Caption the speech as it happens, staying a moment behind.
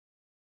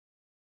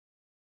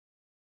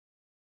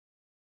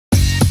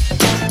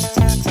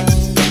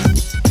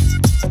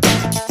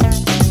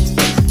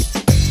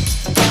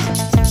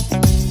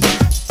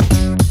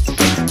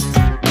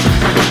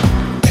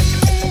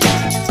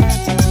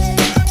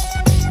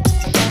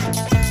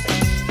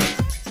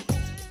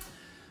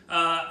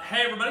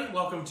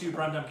welcome to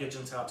Primetime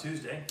Kitchen's How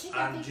Tuesday. Hey,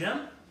 I'm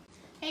Jim.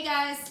 Hey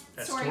guys.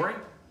 That's Tori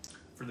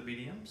for the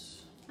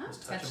BDMs. Oh, Let's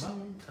touch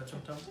them up. Touch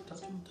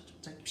them.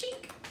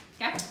 Cheek.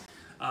 Okay.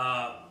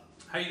 How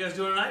you guys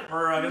doing tonight?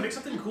 We're gonna make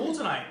something cool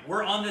tonight.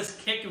 We're on this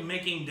kick of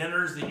making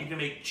dinners that you can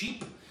make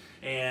cheap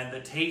and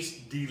that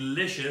taste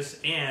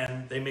delicious,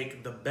 and they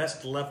make the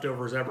best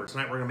leftovers ever.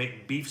 Tonight we're gonna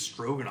make beef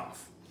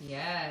stroganoff.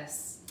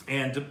 Yes.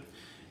 And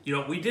you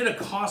know, we did a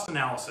cost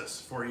analysis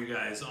for you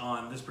guys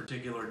on this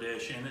particular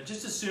dish, and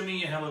just assuming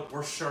you have like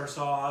Worcestershire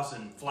sauce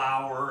and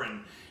flour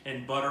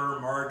and butter,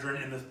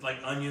 margarine, and like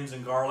onions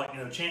and garlic, you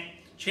know,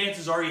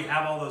 chances are you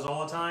have all those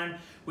all the time.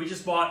 We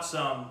just bought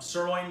some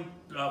sirloin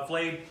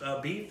filet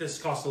beef. This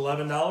cost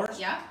 $11.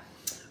 Yeah.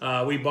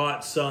 We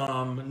bought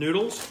some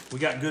noodles. We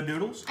got good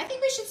noodles. I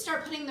think we should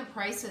start putting the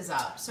prices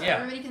up so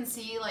everybody can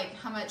see like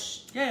how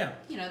much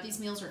you know these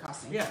meals are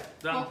costing. Yeah.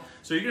 Cool.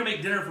 So you're gonna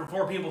make dinner for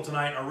 4 people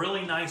tonight. A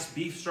really nice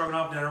beef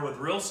stroganoff dinner with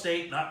real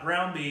steak, not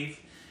ground beef,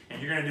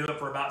 and you're gonna do it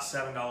for about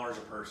 $7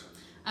 a person.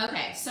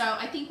 Okay, so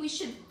I think we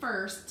should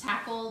first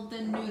tackle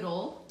the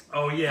noodle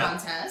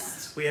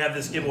contest. We have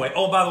this giveaway.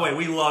 Oh, by the way,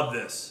 we love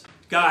this.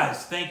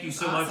 Guys, thank you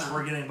so much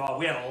for getting involved.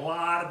 We had a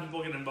lot of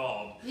people get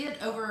involved. We had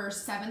over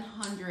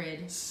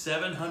 700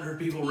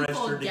 people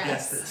registered to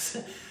guess this.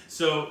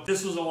 So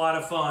this was a lot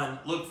of fun.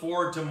 Look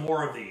forward to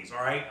more of these,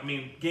 all right? I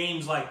mean,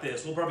 games like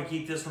this. We'll probably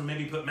keep this one,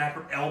 maybe put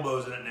macro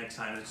elbows in it next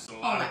time. It's just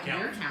a lot of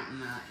counting. You're counting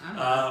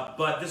that.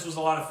 But this was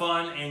a lot of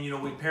fun, and you know,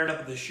 we paired up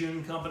with the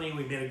Schoon Company.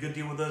 We made a good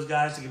deal with those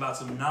guys to give out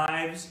some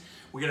knives.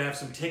 We're gonna have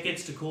some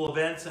tickets to cool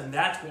events, and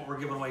that's what we're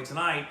giving away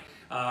tonight.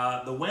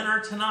 The winner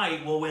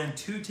tonight will win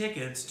 2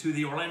 tickets to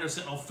the Orlando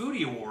Sentinel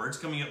Foodie Awards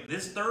coming up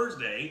this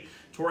Thursday.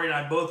 Tori and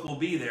I both will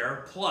be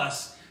there,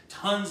 plus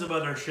tons of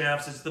other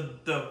chefs. It's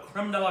the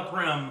creme de la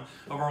creme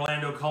of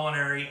Orlando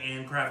culinary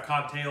and craft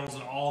cocktails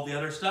and all the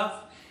other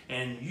stuff.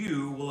 And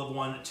you will have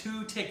won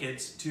 2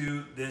 tickets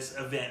to this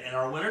event. And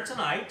our winner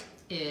tonight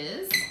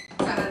is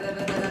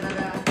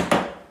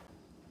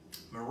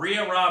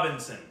Maria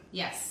Robinson.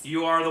 Yes.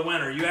 You are the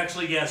winner. You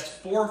actually guessed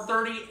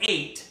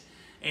 438.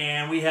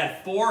 And we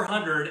had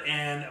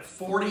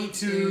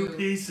 442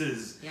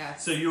 pieces.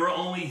 Yes. So you were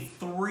only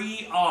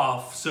 3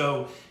 off.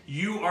 So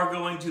you are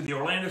going to the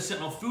Orlando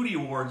Sentinel Foodie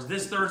Awards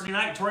this Thursday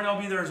night. Tori and I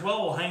will be there as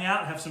well. We'll hang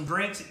out, have some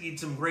drinks, eat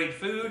some great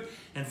food,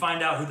 and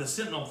find out who the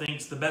Sentinel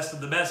thinks the best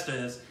of the best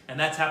is. And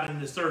that's happening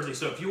this Thursday.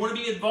 So if you want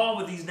to be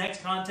involved with these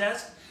next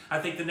contests, I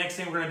think the next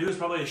thing we're going to do is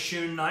probably a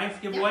Schoon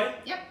knife giveaway.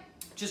 Yep.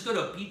 Just go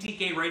to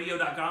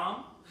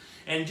ptkradio.com.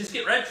 and just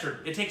get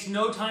registered. It takes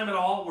no time at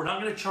all. We're not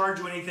going to charge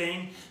you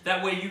anything.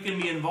 That way you can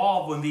be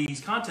involved when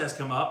these contests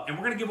come up, and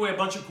we're going to give away a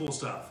bunch of cool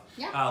stuff.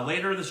 Yeah.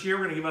 Later this year,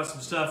 we're going to give out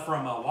some stuff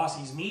from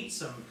Wassie's Meats,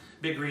 some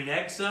Big Green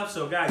Egg stuff.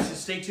 So guys,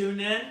 just stay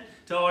tuned in.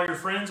 Tell all your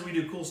friends we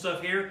do cool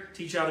stuff here,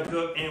 teach how to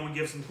cook, and we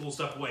give some cool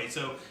stuff away.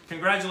 So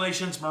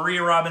congratulations,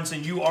 Maria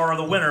Robinson. You are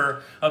the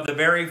winner of the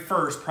very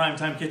first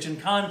Primetime Kitchen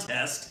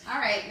contest. All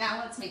right, now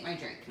let's make my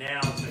drink.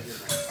 Now let's make your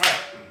drink. All right.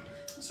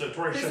 So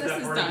Tori, shut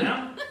that part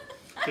down.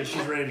 Because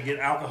she's ready to get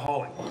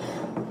alcoholic.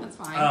 That's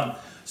fine.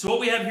 So what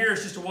we have here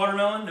is just a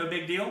watermelon, no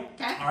big deal.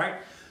 Okay. All right.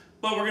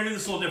 But we're going to do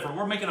this a little different.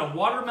 We're making a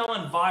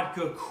watermelon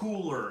vodka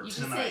cooler you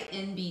tonight. You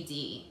can say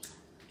NBD.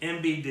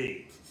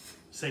 NBD.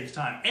 Saves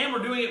time. And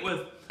we're doing it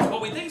with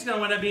what we think is going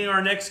to end up being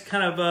our next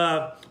kind of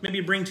maybe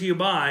bring to you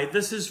by.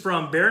 This is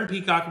from Bear and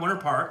Peacock Winter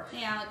Park.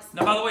 Hey, Alex.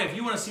 Now, by the way, if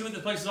you want to see what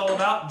this place is all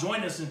about,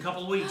 join us in a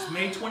couple of weeks,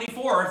 May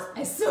 24th.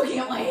 I still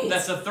can't wait.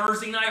 That's a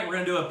Thursday night. We're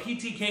going to do a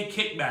PTK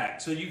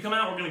kickback. So you come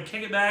out, we're going to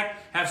kick it back,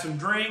 have some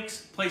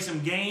drinks, play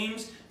some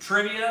games,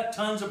 trivia,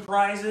 tons of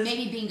prizes.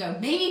 Maybe bingo.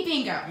 Maybe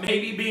bingo.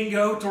 Maybe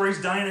bingo.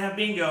 Tori's dying to have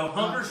bingo.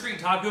 Hunger Street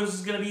Tacos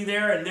is going to be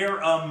there, and they're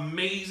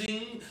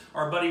amazing.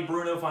 Our buddy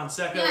Bruno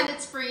Fonseca. Yeah, and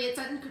it's free. It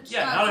doesn't cost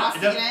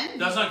it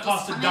does not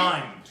cost a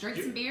dime. Drink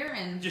some beer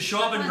and just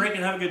show up and drink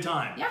and have a good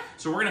time. Yeah.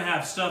 So we're going to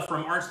have stuff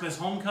from Art Smith's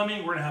Homecoming.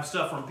 We're going to have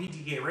stuff from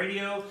PTK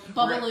Radio.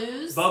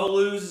 Bubbaloo's.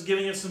 Bubbaloo's is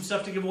giving us some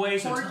stuff to give away.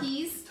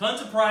 Porky's.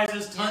 Tons of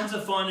prizes, tons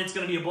of fun. It's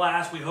going to be a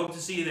blast. We hope to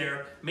see you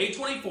there. May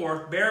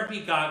 24th, Bear and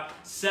Peacock,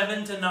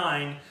 7 to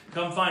 9.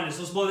 Come find us.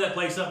 Let's blow that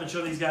place up and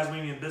show these guys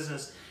we mean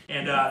business.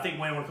 And I think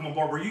Wayne will come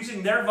aboard. We're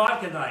using their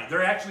vodka tonight.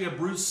 They're actually a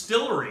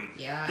brewstillery.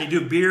 Yeah. They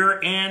do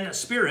beer and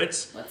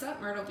spirits. What's up,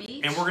 Myrtle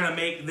Beach? And we're gonna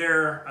make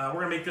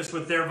this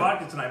with their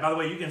vodka tonight. By the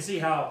way, you can see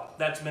how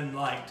that's been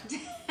liked.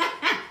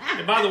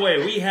 And by the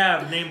way, we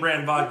have name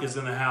brand vodkas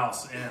in the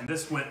house, and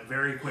this went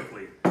very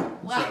quickly.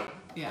 Well, so,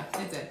 yeah,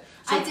 it did.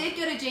 So, I did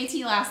go to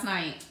JT last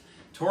night.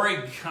 Tori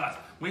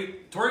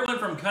went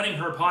from cutting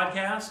her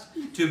podcast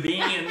to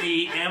being in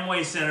the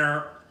Amway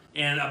Center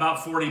in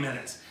about 40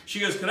 minutes. She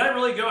goes, could I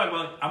really go?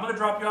 I'm going to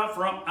drop you out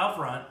front.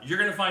 You're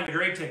going to find a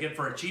great ticket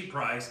for a cheap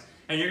price,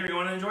 and you're going to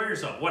go in and enjoy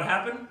yourself. What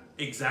happened?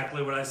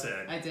 Exactly what I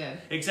said. I did.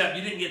 Except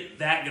you didn't get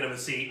that good of a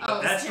seat. Oh,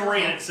 but that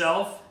story in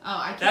itself,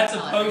 that's a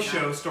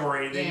post-show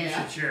story that you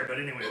should share. But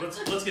anyway,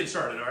 let's get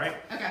started, all right?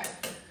 Okay.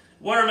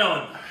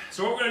 Watermelon.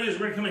 So what we're going to do is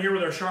we're going to come in here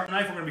with our sharp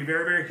knife. We're going to be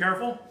very, very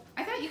careful.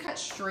 I thought you cut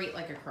straight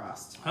like a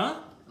crust.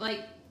 Huh?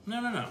 Like...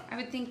 No. I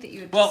would think that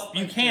you would. Well,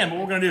 you can, but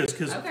what we're going to do is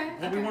because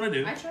what we want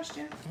to do. I trust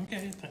you.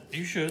 Okay,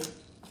 you should.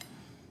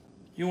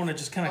 You want to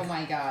just kind of. Oh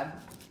my God,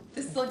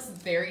 this looks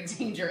very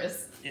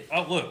dangerous.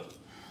 Oh look.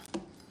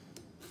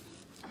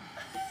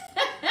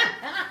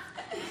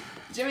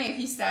 Jimmy, if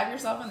you stab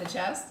yourself in the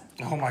chest.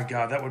 Oh my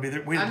God, that would be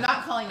the. I'm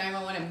not calling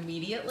 911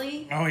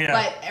 immediately. Oh yeah.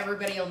 But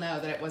everybody will know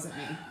that it wasn't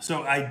me.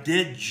 So I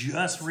did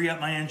just re-up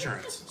my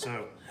insurance.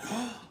 So.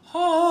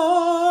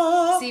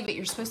 See, but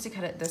you're supposed to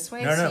cut it this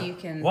way so you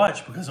can.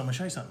 Watch, because I'm gonna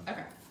show you something.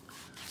 Okay.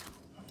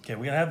 Okay,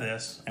 we're gonna have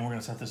this, and we're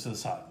gonna set this to the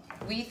side.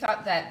 We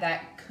thought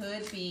that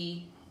could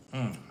be.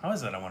 How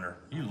is that? I wonder.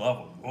 You love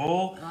them.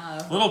 Oh,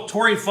 little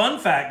Tori fun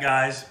fact,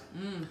 guys.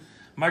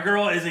 My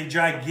girl is a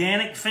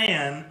gigantic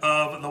fan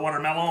of the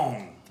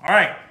watermelon. All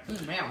right.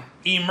 Man.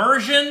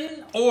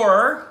 Immersion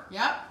or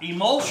Yep.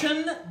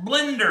 emulsion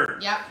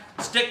blender. Yep.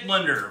 Stick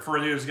blender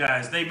for those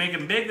guys. They make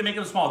them big, they make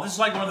them small. This is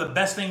like one of the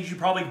best things you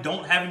probably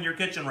don't have in your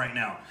kitchen right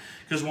now.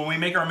 Because when we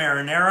make our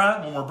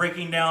marinara, when we're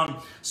breaking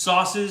down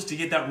sauces to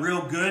get that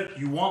real good,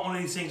 you want one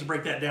of these things to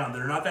break that down.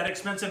 They're not that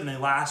expensive and they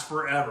last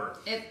forever.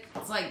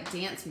 It's like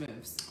dance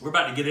moves. We're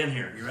about to get in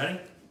here. You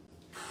ready?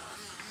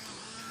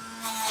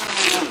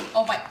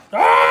 Oh my.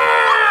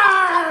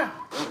 Ah!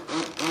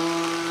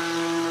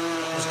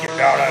 Let's get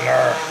down in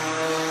there.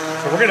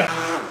 So we're gonna.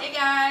 Hey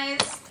guys.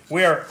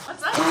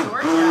 What's up,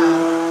 Georgia?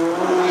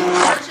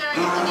 Georgia,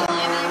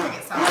 Indiana,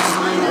 South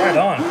Carolina. Right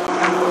on.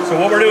 So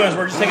what we're doing is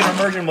we're just taking an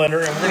immersion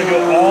blender and we're gonna go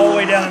all the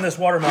way down in this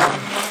watermelon.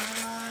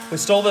 We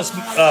stole this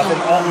from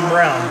Alton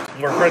Brown,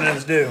 where credit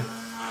is due.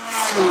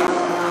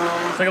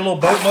 It's like a little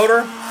boat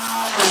motor.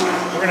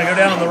 We're gonna go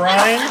down in the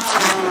Rhine.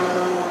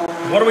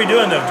 What are we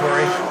doing though,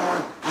 Tori?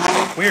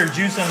 We are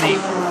juicing the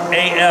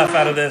AF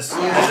out of this.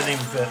 That didn't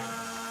even fit.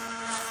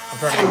 I'm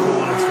trying to be cool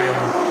when it's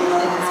failing.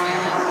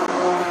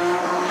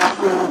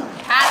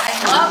 Pat, I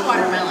love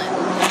watermelon.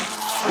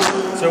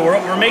 So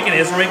we're making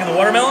this. We're making the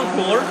watermelon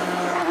cooler.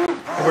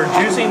 And we're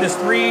juicing this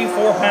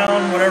 3-4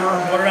 pound whatever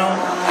watermelon.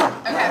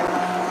 Okay.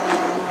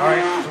 All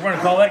right. So we're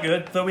gonna call that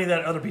good. Throw me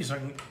that other piece. So I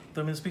can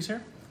throw me this piece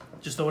here.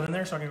 Just throw it in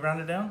there so I can grind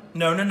it down.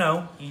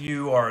 No.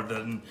 You are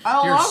the.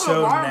 You're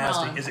so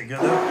nasty. Is it good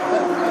though?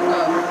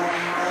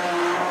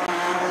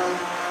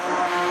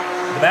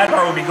 The bad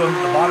part would be going to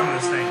the bottom of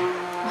this thing. I'm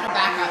gonna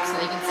back up so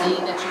they can see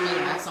that you made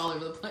a mess all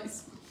over the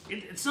place.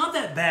 It's not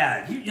that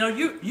bad.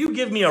 You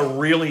give me a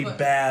really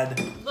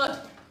bad. Look.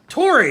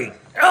 Tori.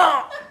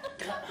 Oh.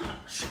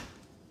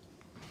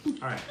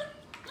 All right.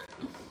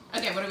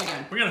 Okay, what are we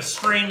doing? We're gonna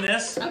strain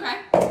this. Okay.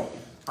 All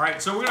right.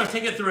 So we're gonna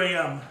take it through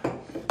a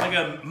like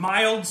a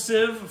mild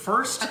sieve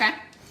first. Okay.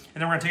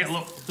 And then we're gonna take it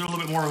through a little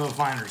bit more of a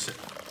finer sieve.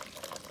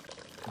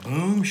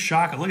 Boom,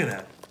 shaka! Look at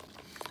that.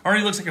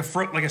 Already looks like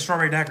a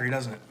strawberry daiquiri,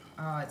 doesn't it?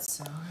 Oh, it's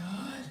so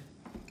good.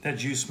 That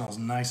juice smells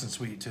nice and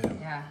sweet too.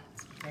 Yeah,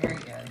 it's very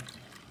good.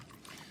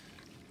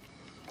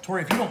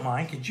 Tori, if you don't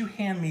mind, could you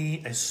hand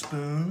me a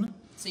spoon?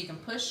 So you can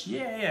push?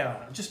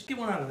 Yeah. Just get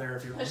one out of there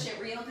if you want. Push it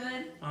real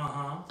good?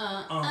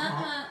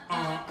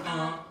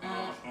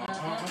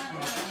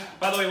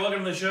 By the way,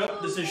 welcome to the show.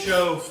 This is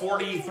show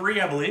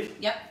 43, I believe.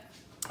 Yep.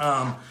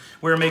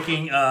 We're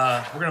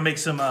gonna make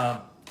some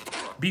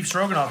beef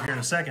stroganoff here in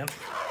a second.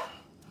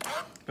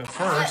 But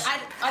first,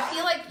 I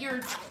feel like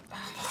you're.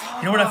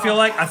 You know what I feel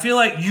like? I feel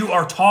like you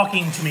are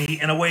talking to me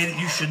in a way that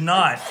you should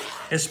not,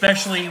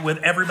 especially with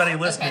everybody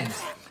listening. Okay.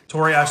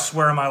 Tori, I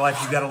swear on my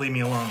life, you got to leave me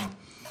alone.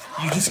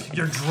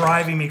 You're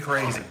driving me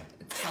crazy.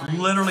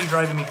 Literally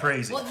driving me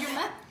crazy. Well, you're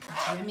not,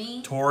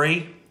 Jimmy.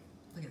 Tori,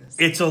 look at this.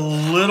 It's a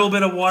little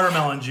bit of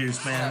watermelon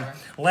juice, man. Whatever.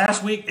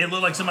 Last week, it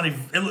looked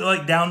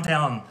like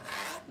downtown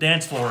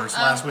dance floors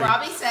last week.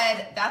 Robbie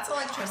said that's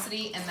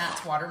electricity and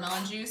that's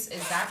watermelon juice.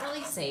 Is that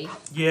really safe?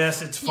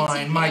 Yes, it's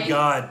fine. My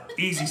God.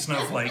 Easy,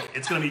 Snowflake.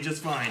 It's going to be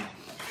just fine.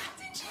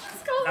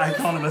 I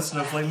called him a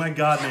snowflake. My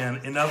God,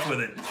 man. Enough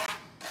with it.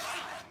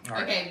 All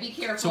right. Okay, be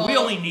careful. So we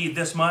only need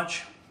this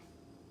much.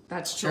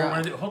 That's true. So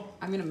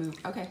I'm going to move.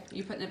 Okay,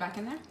 you putting it back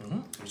in there? Mm-hmm.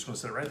 I'm just going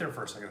to set it right there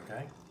for a second,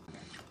 okay?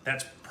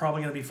 That's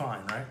probably going to be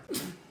fine, right?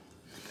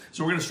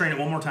 So we're going to strain it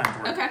one more time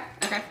for you. Okay.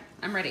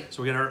 I'm ready.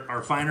 So we got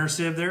our finer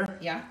sieve there.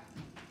 Yeah.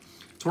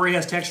 Tori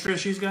has texture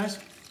issues, guys?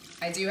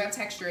 I do have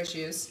texture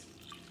issues.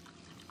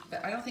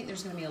 But I don't think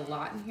there's going to be a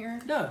lot in here.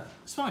 No,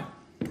 it's fine.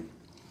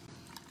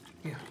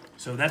 Yeah.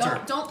 So that's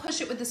Don't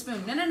push it with the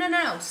spoon.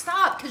 No.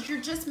 Stop, because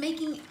you're just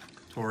making...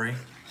 Tori.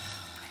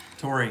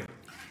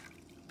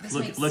 This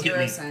look makes at zero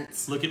me.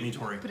 sense. Look at me,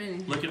 Tori. Put it in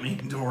here. Look at me,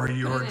 Tori.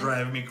 You're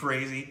driving me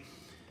crazy.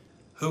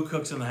 Who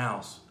cooks in the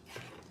house?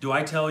 Do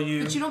I tell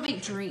you? But you don't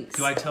make drinks.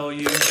 Do I tell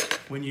you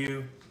when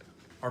you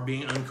are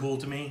being uncool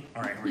to me?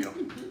 All right, here we go.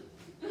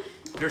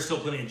 There's still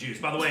plenty of juice.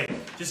 By the way,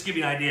 just to give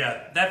you an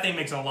idea, that thing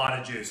makes a lot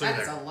of juice. That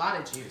is a lot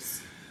of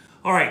juice.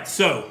 All right,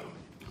 so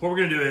what we're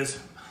going to do is...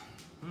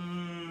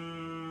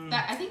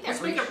 I think that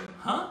ratio...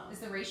 Huh? Is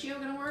the ratio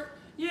going to work?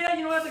 Yeah,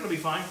 you know what? I think it'll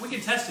be fine. We can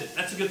test it.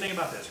 That's a good thing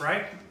about this,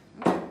 right?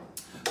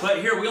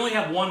 But here, we only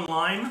have one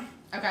lime.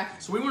 Okay.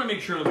 So we want to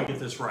make sure that we get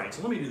this right.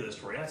 So let me do this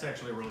for you. That's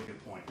actually a really good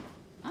point.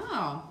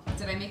 Oh,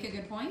 did I make a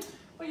good point?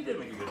 Well, you did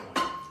make a good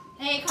point.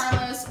 Hey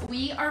Carlos,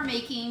 we are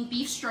making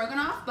beef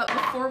stroganoff, but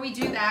before we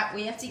do that,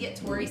 we have to get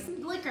Tori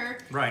some liquor.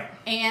 Right.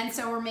 And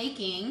so we're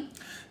making...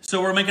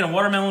 a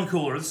watermelon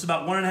cooler. This is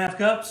about 1.5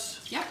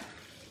 cups. Yep.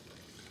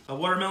 Of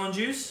watermelon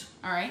juice.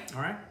 All right.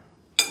 All right.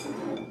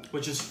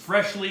 Which is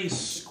freshly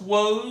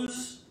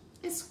squoze.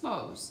 It's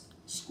squoze.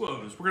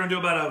 Squoze. We're going to do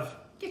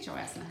about Get your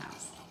ass in the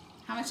house.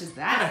 How much is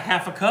about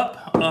that? a 1/2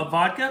 cup of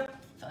vodka.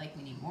 I feel like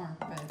we need more,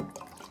 but I'm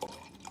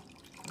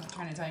not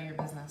trying to tell you your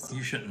business.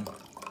 You shouldn't.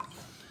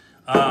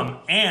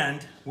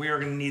 And we are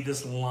going to need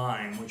this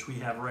lime, which we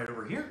have right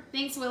over here.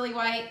 Thanks, Willie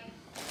White.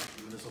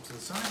 Move this up to the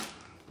side.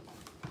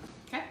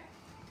 Okay.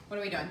 What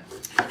are we doing?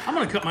 I'm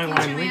going to cut my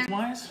lime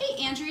lengthwise.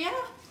 Hey, Andrea.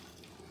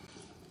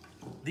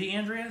 The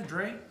Andrea,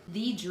 Dre?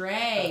 The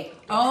Dre.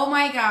 Oh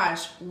my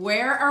gosh.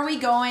 Where are we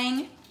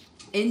going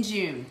in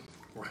June?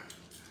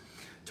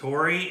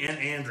 Tori and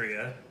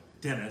Andrea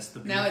Dennis.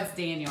 No, it's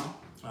Daniel.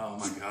 Oh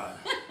my God.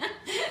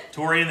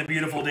 Tori and the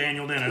beautiful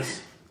Daniel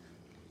Dennis.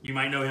 You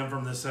might know him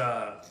from this,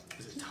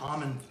 is it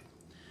Tom and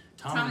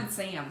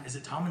Sam. Is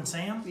it Tom and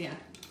Sam? Yeah.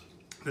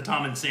 The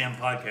Tom and Sam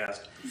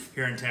podcast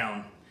here in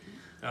town.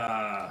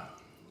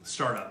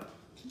 Startup.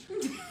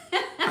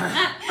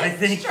 I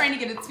think. Just trying to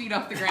get its feet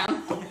off the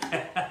ground.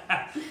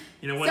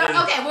 You know what?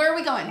 So, okay, where are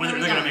we going?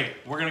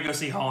 We're gonna go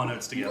see Hall &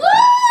 Oates together.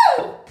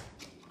 Woo!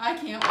 I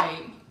can't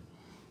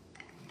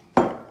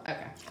wait.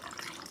 Okay.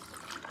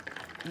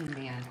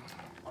 Man.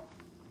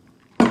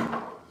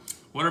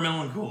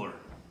 Watermelon cooler.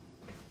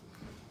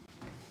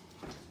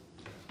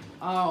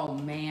 Oh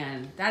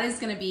man, that is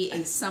gonna be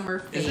a summer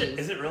fave.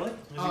 Is it really? Is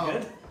it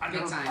good?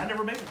 I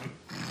never made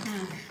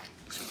one.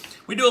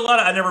 We do a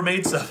lot of I never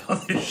made stuff on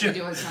this show.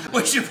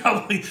 We should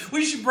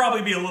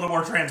probably be a little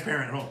more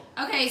transparent.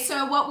 Okay,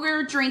 so what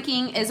we're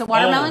drinking is a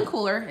watermelon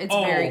cooler. It's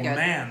very good. Oh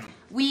man.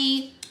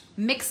 We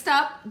mixed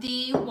up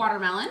the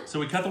watermelon.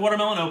 So we cut the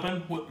watermelon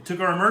open, took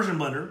our immersion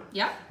blender,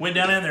 went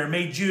down in there,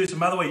 made juice,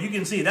 and by the way, you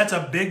can see that's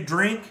a big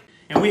drink,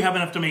 and we have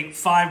enough to make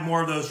 5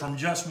 more of those from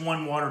just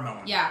one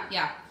watermelon. Yeah,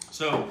 yeah.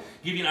 So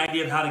give you an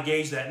idea of how to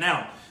gauge that.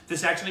 Now,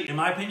 this actually, in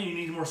my opinion, you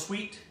need more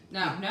sweet.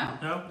 No.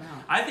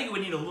 I think it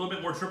would need a little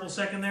bit more triple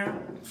sec in there,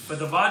 but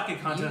the vodka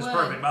content is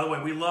perfect. By the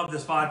way, we love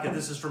this vodka.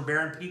 This is from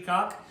Baron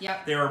Peacock.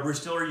 Yep. They are a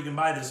brewstiller. You can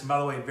buy this, and by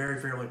the way, very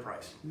fairly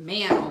priced.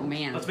 Man, oh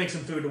man. Let's make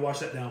some food to wash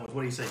that down with.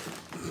 What do you say?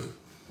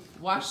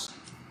 Wash.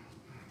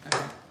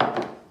 Okay.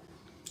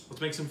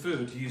 Let's make some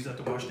food to use that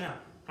to wash down.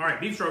 All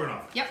right, beef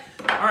stroganoff. Yep.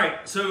 All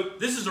right, so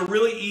this is a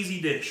really easy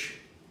dish.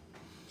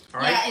 All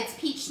right? Yeah, it's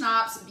peach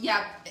schnapps.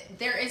 Yeah,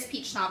 there is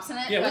peach schnapps in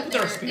it. Yeah, we put the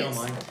recipe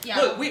online. Yeah.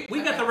 Look,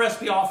 we got the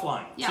recipe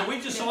offline. Yeah. So we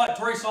just saw it.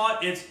 Tori saw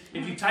it. It's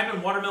if you type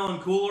in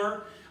watermelon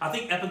cooler, I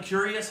think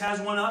Epicurious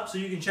has one up, so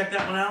you can check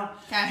that one out.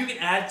 Okay. You can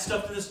add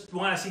stuff to this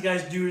one. I see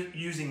guys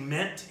using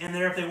mint in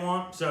there if they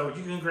want. So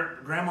you can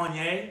Grand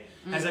Marnier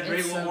has that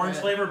great little orange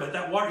flavor, but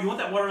that you want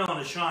that watermelon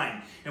to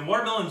shine. And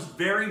watermelon's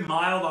very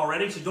mild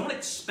already, so don't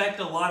expect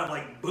a lot of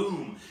like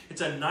boom. It's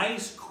a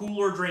nice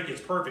cooler drink.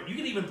 It's perfect. You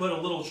can even put a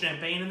little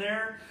champagne in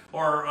there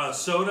or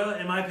soda,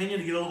 in my opinion,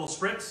 to get a little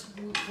spritz.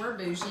 We're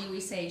bougie. We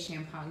say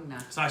champagne.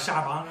 So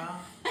champagne.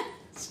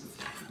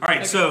 All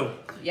right, so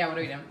yeah, what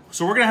are we doing?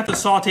 So we're gonna have to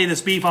saute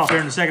this beef off here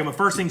in a second, but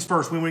first things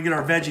first, we want to get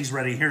our veggies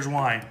ready. Here's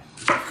why.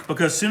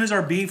 Because as soon as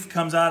our beef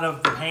comes out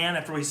of the pan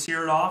after we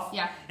sear it off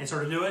and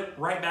sort of do it,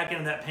 right back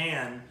into that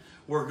pan,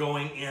 we're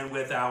going in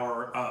with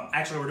our,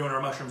 actually we're doing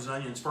our mushrooms and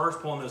onions first,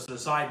 pulling those to the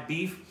side,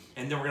 beef,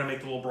 and then we're gonna make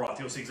the little broth.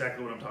 You'll see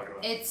exactly what I'm talking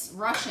about. It's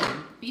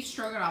Russian. Beef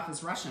stroganoff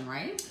is Russian,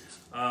 right?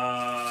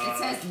 It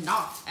says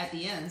 "not" at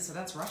the end, so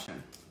that's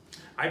Russian.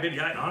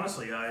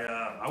 Honestly,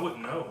 I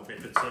wouldn't know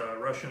if it's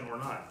Russian or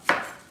not.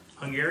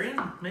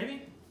 Hungarian,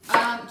 maybe?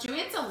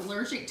 Joanne's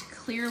allergic to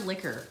clear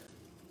liquor.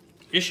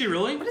 Is she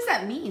really? What does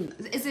that mean?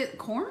 Is it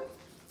corn?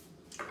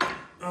 Yeah.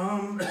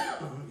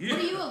 What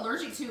are you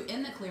allergic to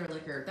in the clear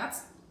liquor?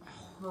 That's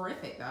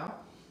horrific, though.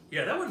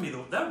 Yeah, that wouldn't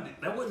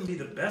be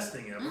the best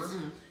thing ever.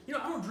 You know,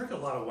 I don't drink a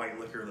lot of white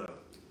liquor though.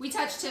 We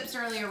touched tips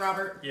earlier,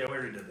 Robert. Yeah, we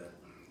already did that.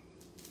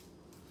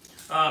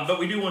 But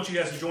we do want you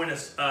guys to join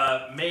us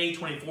May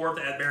 24th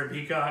at Baron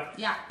Peacock.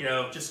 Yeah. You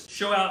know, just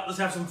show out. Let's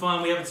have some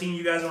fun. We haven't seen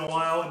you guys in a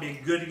while. It'd be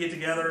good to get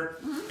together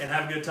and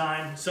have a good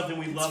time. Something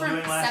we loved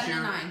doing last year.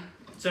 7 to 9.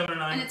 7 to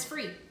 9. And it's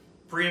free.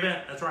 Free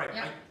event. That's right.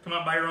 Yep. Come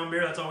out, buy your own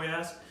beer. That's all we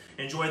ask.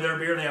 Enjoy their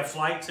beer. They have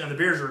flights, and the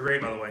beers are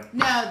great, by the way.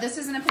 No, this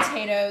isn't a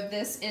potato.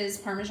 This is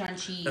Parmesan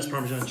cheese. That's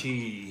Parmesan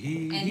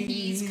cheese. And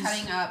he's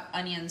cutting up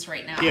onions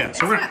right now. Yeah,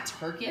 so it's not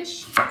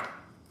Turkish.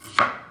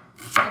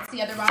 That's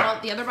the other bottle.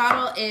 The other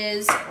bottle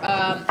is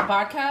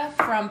vodka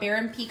from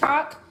Baron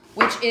Peacock,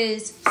 which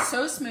is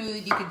so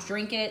smooth you could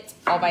drink it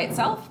all by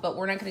itself, but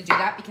we're not going to do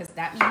that because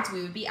that means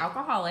we would be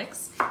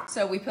alcoholics.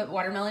 So we put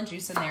watermelon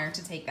juice in there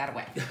to take that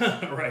away.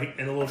 Right,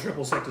 and a little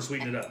triple sec to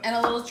sweeten it up. And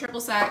a little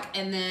triple sec,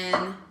 and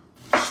then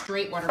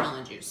straight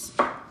watermelon juice.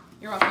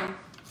 You're welcome.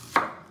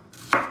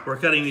 We're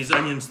cutting these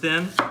onions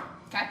thin.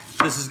 Okay.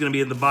 This is going to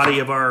be the body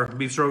of our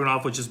beef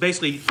stroganoff, which is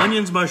basically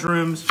onions,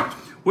 mushrooms,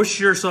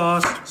 Worcestershire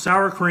sauce,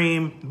 sour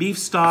cream, beef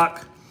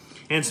stock,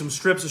 and some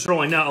strips of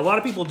sirloin. Now, a lot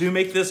of people do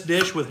make this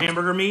dish with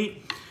hamburger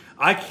meat.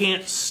 I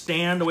can't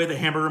stand the way the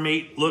hamburger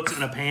meat looks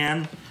in a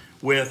pan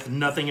with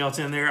nothing else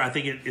in there. I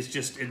think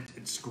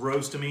it's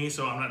gross to me,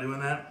 so I'm not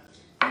doing that.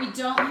 We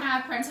don't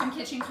have Primetime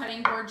Kitchen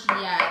cutting boards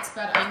yet,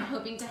 but I'm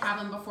hoping to have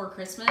them before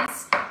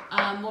Christmas.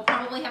 We'll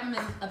probably have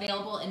them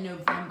available in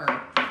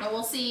November, but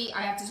we'll see.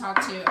 I gotta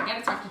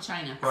talk to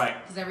China. Right.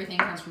 Because everything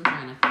comes from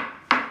China.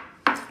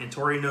 And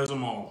Tori knows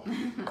them all.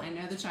 I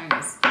know the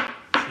Chinas.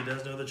 She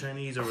does know the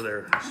Chinese over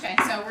there. Okay,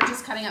 so we're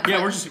just cutting up.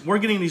 Yeah, we're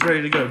getting these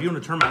ready to go. If you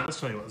want to turn them out, let's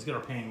tell you what. Let's get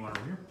our pan going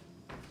over here.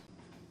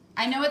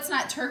 I know it's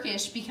not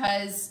Turkish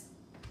because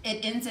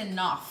it ends in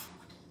 "nof."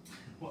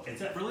 Well, is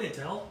that really a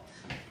tell?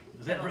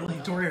 Is that really,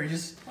 Tori? Or you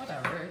just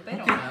whatever? They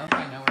don't know.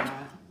 I know or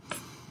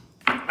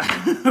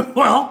not.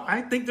 Well,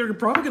 I think they're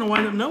probably going to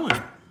wind up knowing.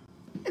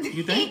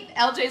 You think?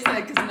 LJ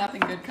said because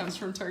nothing good comes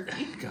from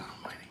Turkey. God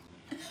almighty.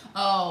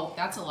 Oh,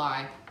 that's a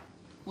lie.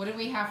 What did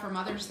we have for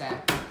Mother's Day?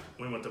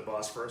 We went to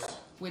Boss First.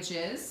 Which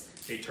is?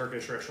 A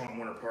Turkish restaurant in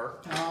Winter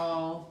Park.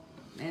 Oh,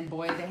 and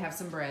boy, they have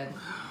some bread.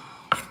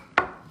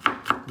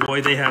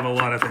 Boy, they have a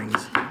lot of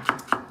things.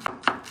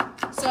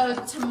 So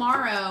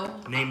tomorrow...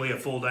 Namely a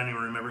full dining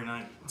room every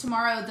night.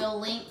 Tomorrow, the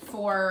link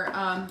for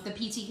the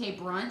PTK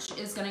brunch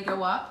is going to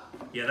go up.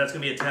 Yeah, that's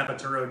going to be a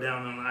Tapaturo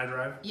down on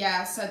iDrive.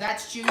 Yeah, so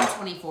that's June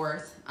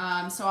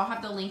 24th. So I'll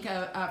have the link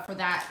for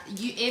that.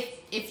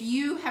 If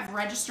you have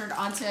registered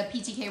onto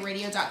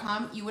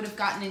ptkradio.com, you would have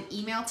gotten an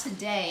email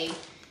today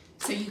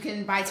so you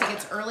can buy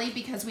tickets early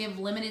because we have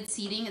limited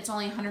seating. It's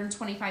only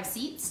 125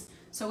 seats.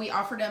 So we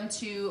offered them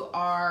to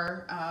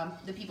our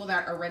the people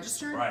that are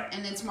registered. Right.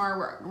 And then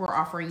tomorrow we're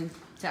offering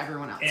to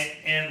everyone else.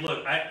 And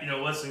look,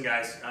 listen,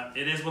 guys,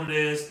 it is what it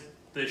is.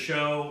 The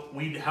show,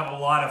 we have a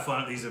lot of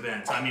fun at these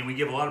events. I mean, we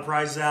give a lot of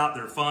prizes out.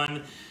 They're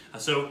fun.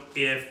 So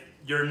if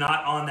you're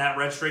not on that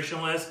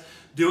registration list,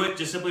 do it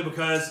just simply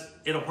because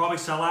it'll probably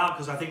sell out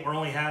because I think we're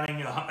only having,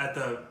 at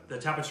the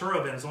Tapaturo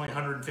event, it's only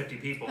 150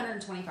 people.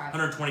 125.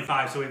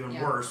 125, so even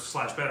worse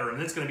 / better.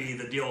 And it's going to be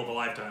the deal of a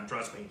lifetime,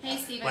 trust me. Hey,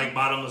 Steven. Like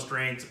bottomless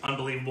drinks,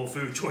 unbelievable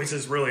food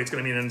choices. Really, it's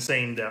going to be an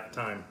insane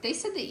time. They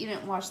said that you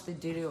didn't wash the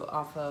doo-doo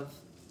off of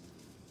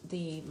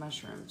the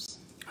mushrooms.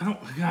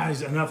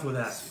 Guys, enough with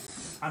that.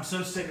 I'm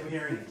so sick of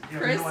hearing it. You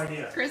have no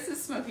idea. Chris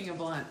is smoking a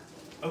blunt.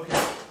 Okay.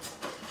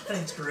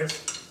 Thanks,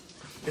 Chris.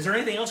 Is there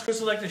anything else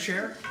Chris would like to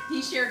share?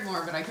 He shared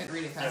more, but I couldn't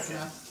read it fast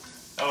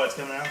enough. Oh, it's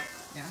coming out?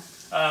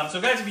 Yeah. So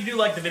guys, if you do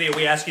like the video,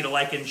 we ask you to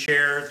like and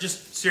share.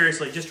 Just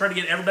seriously, just try to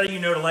get everybody you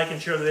know to like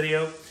and share the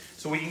video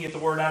so we can get the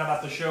word out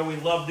about the show. We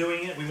love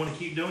doing it. We want to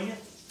keep doing it.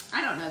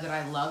 I don't know that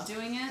I love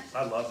doing it.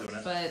 I love doing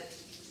it. But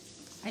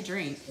I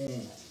drink.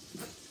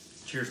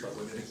 Cheers, by the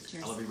way, baby.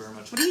 Cheers. I love you very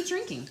much. What are you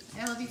drinking?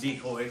 I love you too.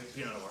 Decoy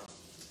peanut butter.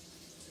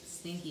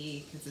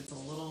 Stinky, because it's a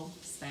little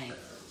stank.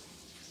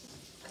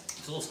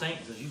 It's a little stank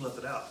because you left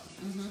it out.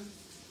 Mm-hmm.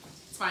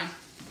 It's fine.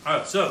 All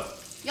right, so.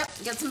 Yep,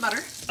 get some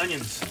butter.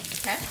 Onions.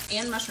 Okay,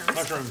 and mushrooms.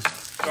 Mushrooms.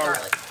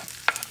 Garlic.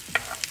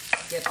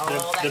 Get all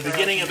that. The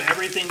beginning of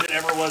everything that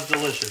ever was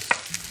delicious.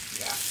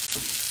 Yeah.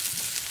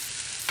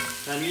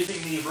 I'm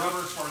using the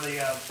rubbers for the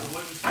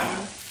wooden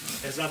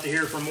spoon as not to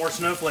hear from more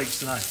snowflakes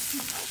tonight.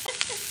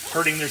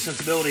 Hurting their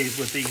sensibilities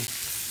with the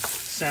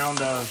sound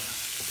of...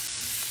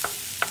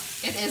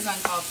 It is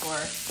uncalled for.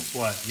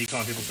 What? You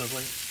calling people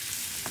snowflakes?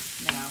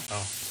 No.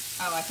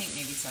 Oh, I think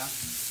maybe so.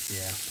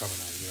 Yeah, probably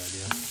not a good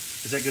idea.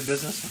 Is that good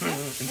business?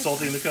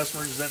 Insulting the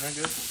customers, is that not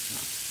good?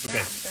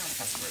 Okay. They're my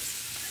customers.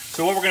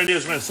 So what we're going to do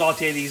is we're going to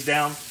saute these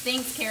down.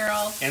 Thanks,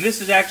 Carol. And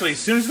this is actually, as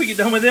soon as we get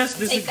done with this...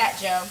 Take that,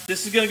 Joe.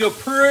 This is going to go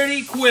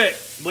pretty quick,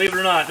 believe it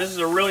or not. This is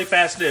a really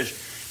fast dish.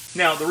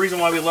 Now, the reason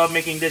why we love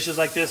making dishes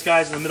like this,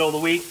 guys, in the middle of the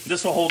week,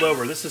 this will hold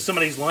over. This is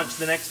somebody's lunch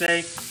the next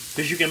day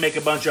because you can make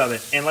a bunch of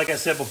it. And like I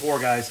said before,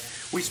 guys,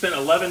 we spent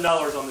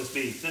 $11 on this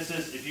beef. This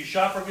is, if you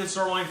shop for good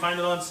sirloin, find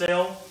it on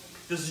sale.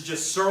 This is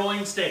just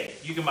sirloin steak.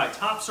 You can buy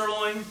top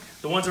sirloin,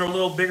 the ones that are a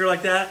little bigger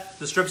like that.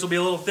 The strips will be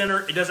a little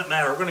thinner. It doesn't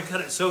matter. We're going to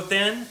cut it so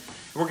thin.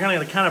 We're going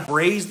to kind of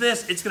braise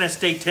this. It's going to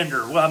stay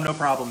tender. We'll have no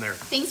problem there.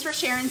 Thanks for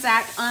sharing,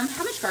 Zach. How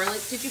much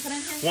garlic did you put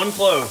in here? 1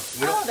 clove.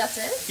 Oh, that's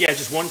it? Yeah,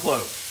 just 1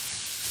 clove.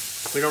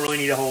 We don't really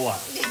need a whole lot.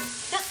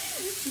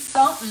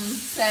 Sultan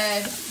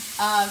said,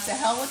 to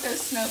hell with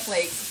those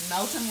snowflakes,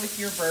 melt them with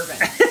your bourbon.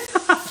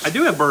 I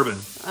do have bourbon.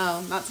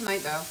 Oh, not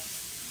tonight, though.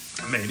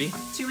 Maybe.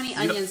 Too many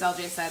onions,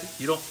 LJ said.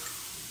 You don't...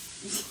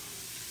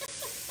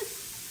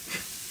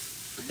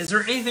 Is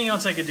there anything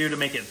else I could do to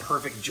make it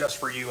perfect just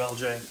for you,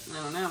 LJ?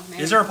 I don't know.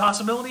 Maybe. Is there a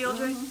possibility,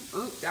 LJ? Mm-hmm.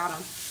 Ooh, got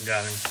him.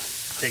 Got him.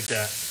 Take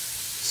that.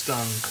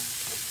 Stung.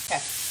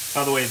 Okay.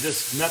 By the way,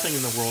 nothing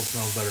in the world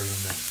smells better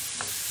than this.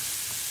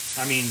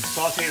 I mean,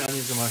 sauteed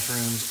onions and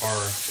mushrooms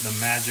are the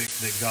magic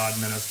that God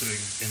meant us to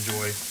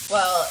enjoy.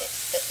 Well,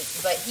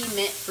 but he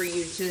meant for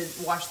you to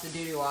wash the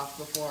doo-doo off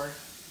before.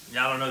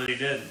 Yeah, I don't know that he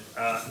did.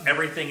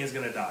 Everything is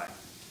going to die.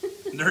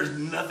 There's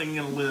nothing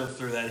going to live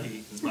through that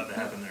heat. That's about to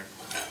happen there.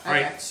 All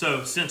right,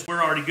 so since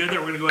we're already good there,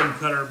 we're going to go ahead and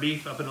cut our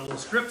beef up into little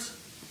strips.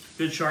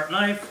 Good sharp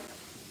knife.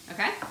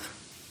 Okay.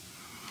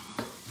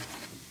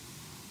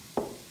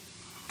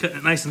 Cutting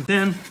it nice and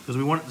thin because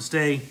we want it to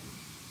stay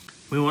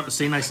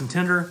nice and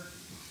tender.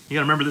 You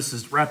gotta remember this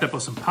is wrapped up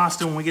with some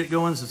pasta when we get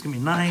going, so it's gonna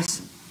be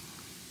nice.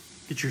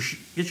 Get your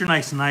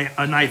nice knife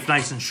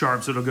nice and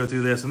sharp so it'll go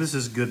through this. And this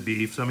is good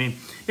beef. So I mean,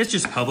 it's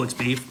just Publix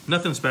beef,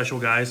 nothing special,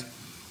 guys.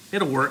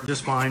 It'll work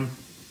just fine.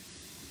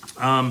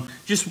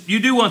 Just you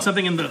do want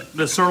something in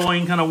the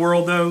sirloin kind of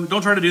world though.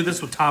 Don't try to do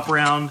this with top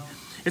round.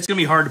 It's gonna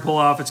be hard to pull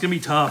off. It's gonna be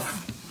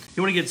tough.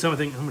 You want to get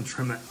something. I'm gonna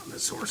trim that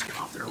sour skin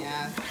off there.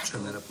 Yeah.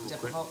 Trim that up real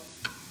Difficult.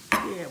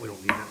 quick. Yeah, we don't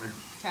need that there.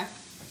 Okay.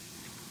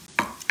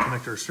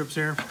 Connect our strips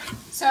here.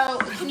 So,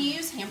 can you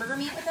use hamburger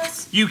meat with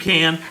this? You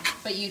can.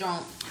 But you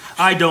don't.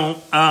 I don't.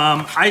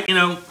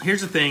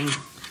 Here's the thing.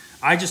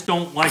 I just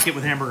don't like it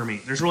with hamburger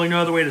meat. There's really no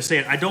other way to say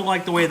it. I don't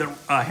like the way that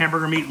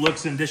hamburger meat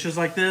looks in dishes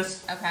like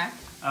this. Okay.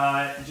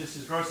 It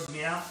just grosses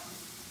me out.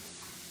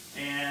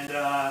 And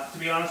to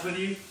be honest with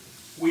you,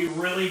 we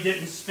really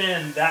didn't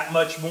spend that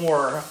much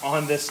more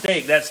on this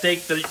steak. That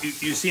steak that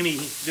you see me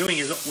doing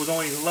was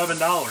only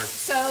 $11.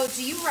 So,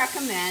 do you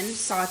recommend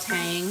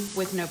sautéing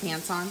with no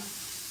pants on?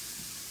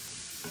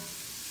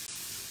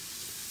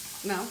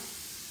 No?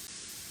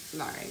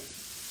 All right.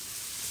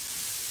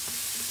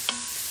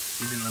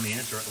 You didn't let me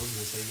answer. I was going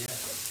to say yes.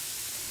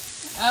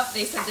 Oh,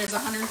 they said there's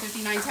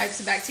 159 types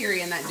of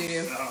bacteria in that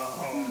doo-doo.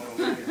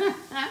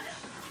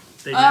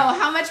 Oh,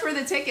 how much were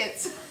the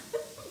tickets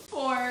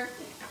for...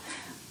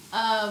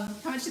 how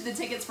much did the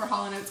tickets for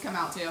Hall & Oates come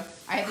out to?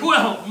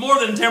 Well, more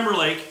than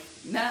Timberlake.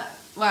 No.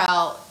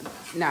 Well,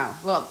 no.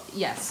 Well,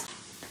 yes.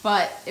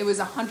 But it was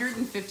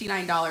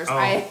 $159. Oh.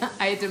 I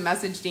had to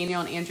message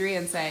Daniel and Andrea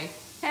and say,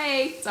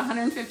 hey, it's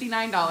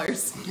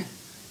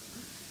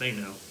 $159. They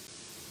know.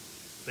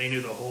 They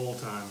knew the whole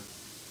time.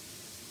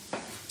 All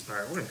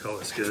right, we're going to call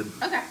this good.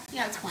 Okay.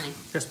 Yeah, it's plenty.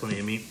 That's plenty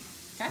of meat.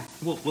 Okay.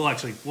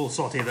 We'll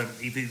saute that,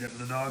 eat these up to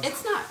the dogs.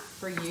 It's not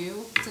for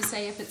you to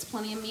say if it's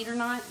plenty of meat or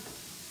not.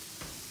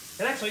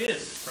 It actually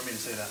is for me to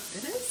say that.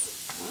 It is?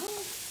 Well.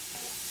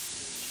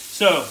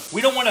 So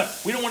we don't want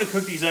to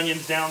cook these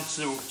onions down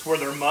to where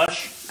they're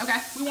mush. Okay.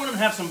 We want them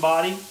to have some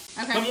body.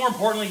 Okay. But more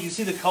importantly, you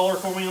see the color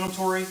forming on them,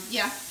 Tori?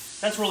 Yeah.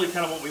 That's really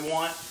kind of what we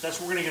want. We're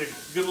going to get a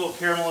good little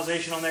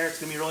caramelization on there. It's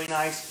going to be really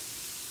nice.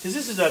 Because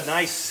this is a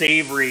nice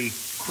savory,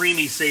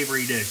 creamy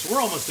savory dish. So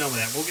we're almost done with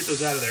that. We'll get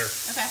those out of there.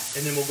 Okay.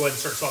 And then we'll go ahead and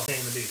start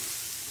sauteing the beef.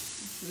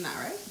 Isn't that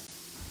right?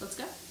 Let's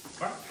go.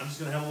 All right, I'm just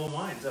going to have a little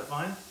wine. Is that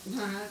fine?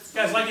 That's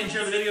Guys, like and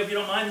share the video if you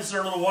don't mind. This is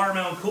our little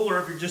watermelon cooler.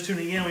 If you're just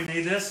tuning in, we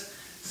made this.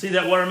 See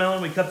that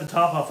watermelon? We cut the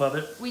top off of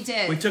it. We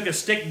did. We took a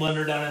stick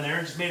blender down in there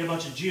and just made a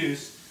bunch of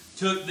juice.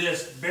 Took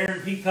this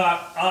Baron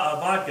Peacock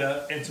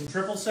vodka and some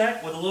triple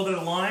sec with a little bit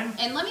of lime.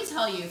 And let me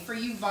tell you, for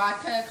you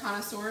vodka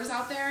connoisseurs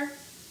out there,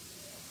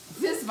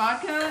 this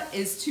vodka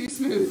is too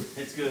smooth.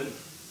 It's good.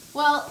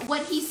 Well,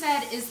 what he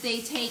said is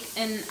they take,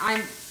 and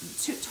I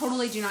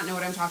totally do not know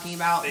what I'm talking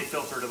about. They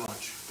filtered a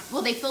bunch.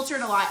 Well, they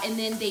filtered a lot, and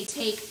then they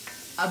take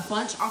a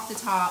bunch off the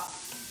top.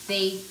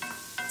 They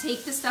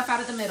take the stuff out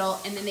of the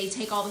middle, and then they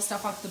take all the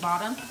stuff off the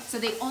bottom. So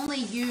they only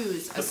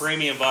use the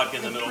premium vodka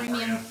in the middle.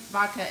 Premium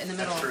vodka in the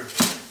middle. That's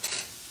true.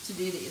 To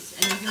do these,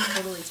 and you can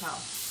totally tell.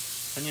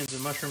 Onions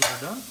and mushrooms are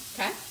done.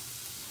 Okay.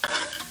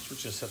 So we'll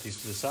just set these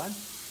to the side.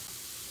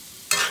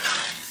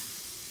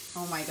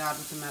 Oh my God,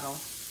 with the metal.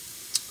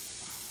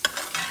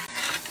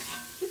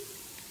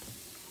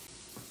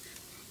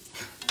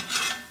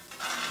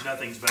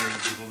 Nothing's better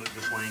than people that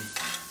complain.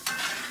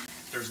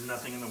 There's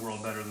nothing in the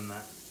world better than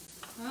that.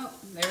 Oh,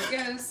 there it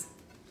goes.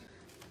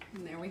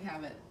 And there we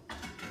have it.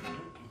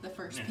 The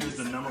first And piece. who's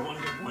the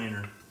 #1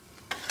 complainer?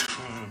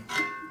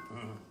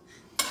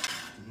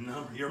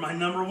 No, you're my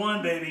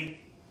 #1, baby.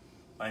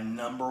 My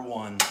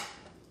 #1.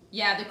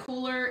 Yeah, the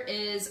cooler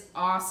is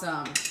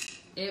awesome.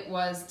 It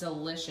was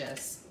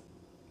delicious.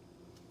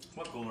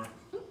 What cooler?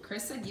 Ooh,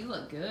 Chris said you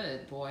look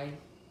good, boy.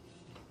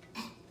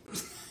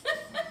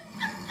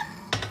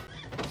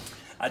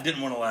 I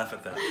didn't want to laugh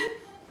at that,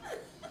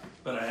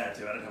 but I had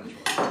to. I didn't have a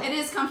choice. It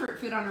is comfort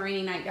food on a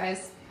rainy night,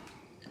 guys.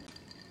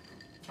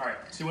 All right,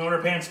 so we want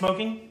our pan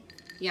smoking?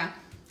 Yeah.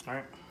 All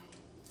right.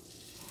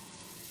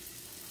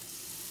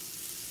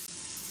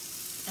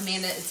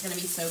 Amanda, it's going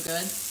to be so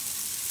good.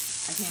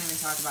 I can't even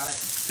talk about it.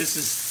 This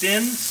is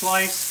thin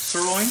sliced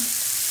sirloin.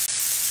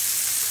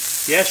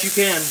 Yes, you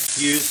can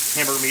use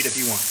hamburger meat if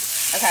you want.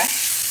 Okay.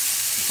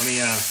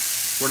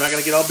 We're not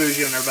going to get all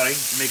bougie on everybody,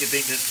 make it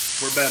think that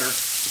we're better.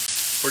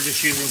 We're just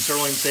using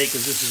sirloin steak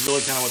because this is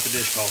really kind of what the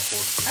dish calls for.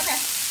 Okay.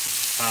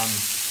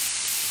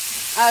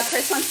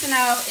 Chris wants to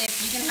know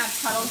if you can have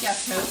Tuttle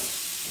guest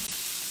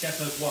host.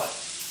 Guess what?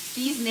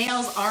 These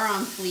nails are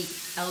on fleek,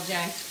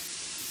 LJ.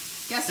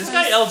 Guest This host.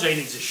 guy LJ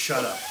needs to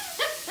shut up.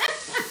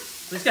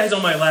 This guy's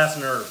on my last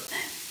nerve.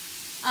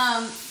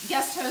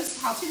 Guest host,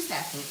 how Tuesday?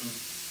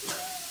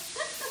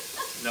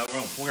 No,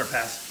 we're gonna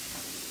pass.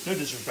 No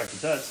disrespect to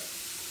Tuds.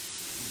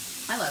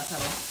 I love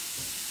Tuttle.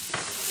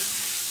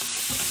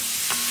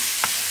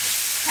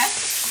 Okay.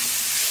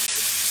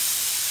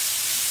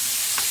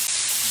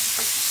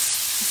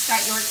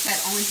 Scott York said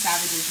only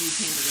savages use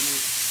hamburger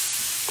meat.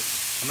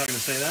 I'm not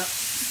gonna say that.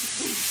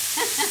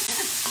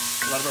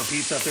 A lot of our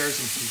peeps out there is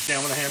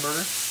down with a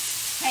hamburger.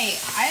 Hey,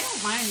 I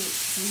don't mind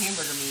some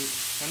hamburger meat.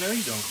 I know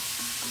you don't.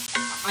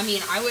 I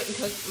mean, I wouldn't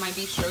cook my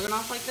beef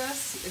stroganoff like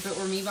this if it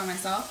were me by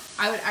myself.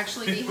 I would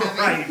actually be having...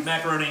 Right,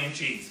 macaroni and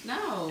cheese.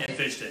 No. And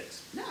fish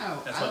sticks. No.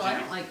 I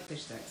don't like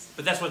fish sticks.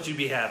 But that's what you'd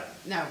be having.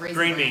 No,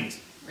 green beans.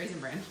 Raisin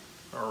bran.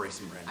 Or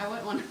raisin bran. I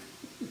wouldn't want to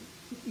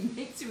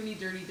make too many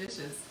dirty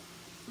dishes.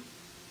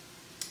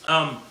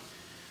 Oh,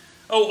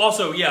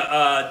 also,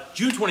 yeah,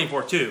 June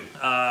 24th, too.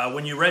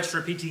 When you register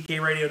at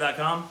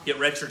ptkradio.com, get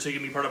registered so you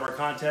can be part of our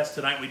contest.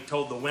 Tonight we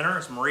told the winner,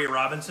 it's Maria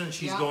Robinson.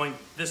 She's going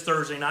this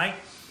Thursday night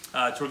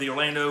to the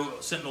Orlando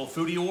Sentinel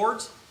Foodie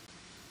Awards.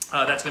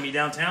 That's going to be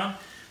downtown.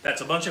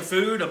 That's a bunch of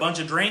food, a bunch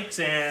of drinks,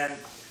 and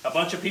a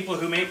bunch of people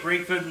who make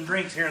great food and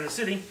drinks here in the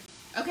city.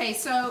 Okay,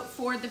 so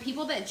for the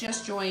people that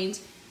just joined,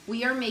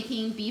 we are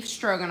making beef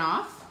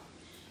stroganoff.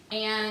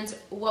 And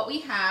what we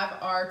have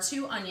are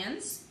 2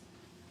 onions,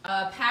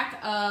 a pack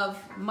of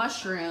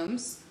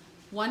mushrooms,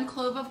 1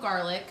 clove of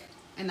garlic,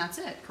 and that's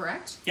it,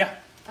 correct? Yeah.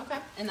 Okay,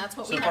 and that's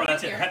what So we far, have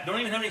that's here. it. Don't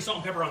even have any salt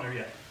and pepper on there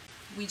yet.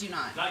 We do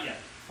not. Not yet.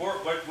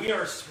 We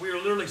are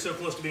literally so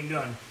close to being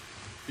done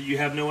that you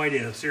have no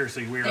idea.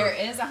 Seriously, we are. There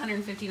is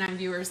 159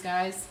 viewers,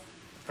 guys.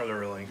 Are there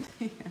really?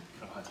 Yeah.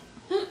 God.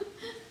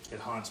 It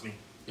haunts me.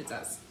 It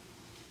does.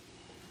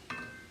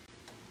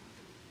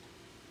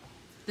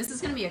 This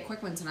is going to be a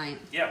quick one tonight.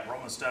 Yeah, we're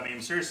almost done. I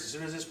mean, seriously, as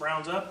soon as this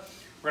browns up,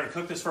 we're going to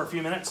cook this for a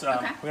few minutes. Okay.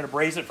 We're going to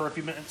braise it for a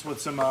few minutes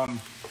with some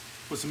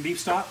beef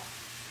stock.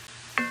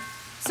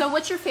 So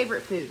what's your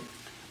favorite food?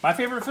 My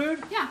favorite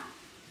food? Yeah.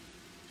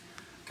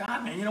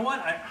 God, man, you know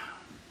what?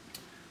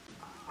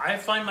 I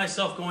find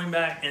myself going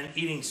back and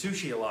eating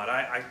sushi a lot.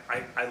 I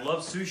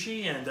love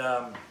sushi and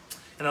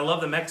I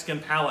love the Mexican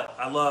palate.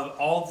 I love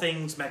all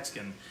things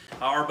Mexican.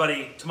 Our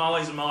buddy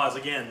Tamales and Malas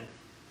again.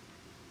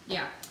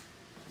 Yeah.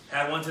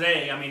 Had one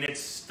today. I mean,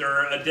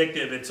 they're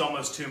addictive. It's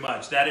almost too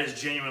much. That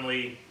is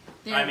genuinely,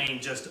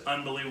 just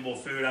unbelievable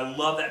food. I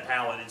love that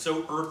palate. It's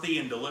so earthy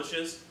and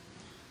delicious.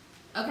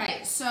 Okay,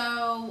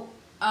 so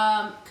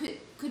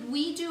could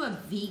we do a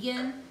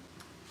vegan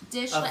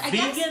dish?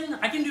 Vegan?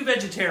 I can do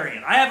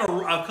vegetarian. I have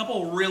a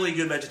couple really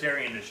good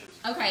vegetarian dishes.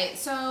 Okay,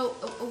 so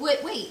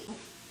wait.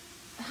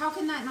 How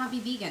can that not be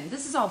vegan?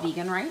 This is all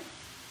vegan, right?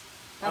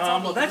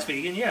 Well, that's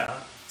vegan, yeah.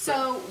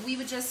 So we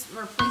would just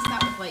replace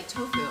that with like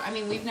tofu. I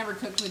mean, we've never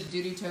cooked with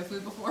doo-doo tofu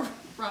before,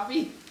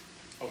 Robbie.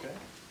 Okay.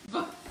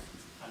 But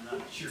I'm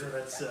not sure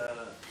that's...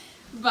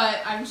 But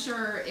I'm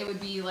sure it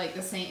would be like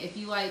the same if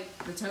you like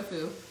the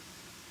tofu.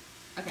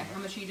 Okay, how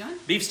much are you doing?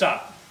 Beef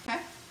stock. Okay.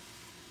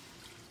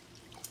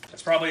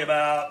 That's probably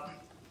about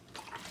a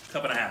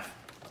cup and a half.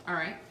 All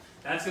right.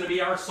 That's going to be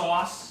our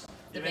sauce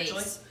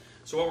eventually. Base.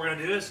 So what we're going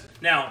to do is,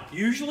 now,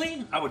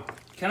 usually I would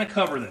kind of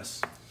cover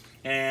this.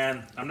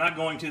 And I'm not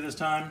going to this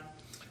time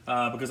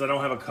because I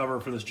don't have a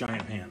cover for this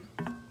giant pan.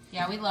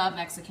 Yeah, we love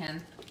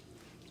Mexican.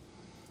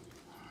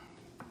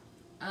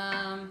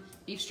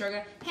 Beef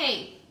stroganoff.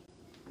 Hey,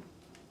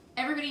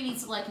 everybody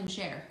needs to like and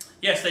share.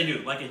 Yes, they do.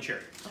 Like and share.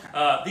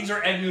 Okay. These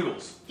are egg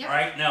noodles. Yep. All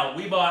right. Now,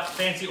 we bought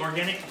fancy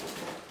organic.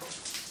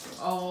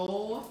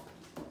 Oh.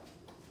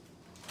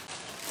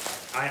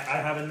 I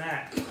have a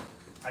knack.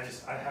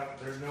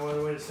 There's no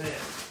other way to say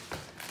it.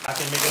 I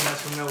can make a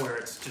mess from nowhere.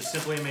 It's just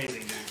simply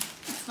amazing, dude.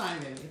 It's fine,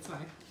 baby. It's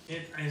fine.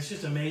 It's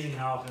just amazing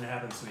how often it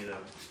happens to me, though.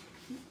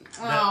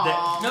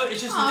 No,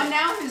 it's just...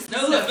 now who's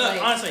No, look,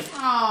 honestly.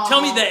 Aww.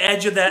 Tell me the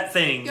edge of that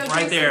thing Go right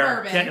drink some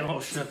there. bourbon.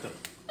 Oh, shut them.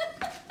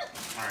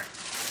 All right.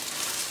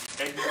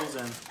 Egg noodles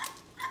in.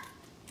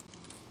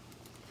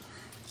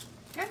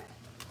 Okay.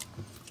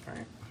 All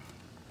right.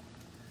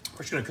 We're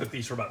just going to cook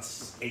these for about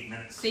 8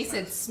 minutes. They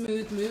said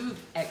smooth move,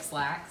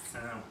 X-Lax. I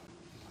know.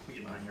 Let me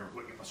get mine here.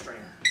 Get my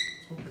strainer. Let's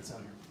put this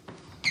on here.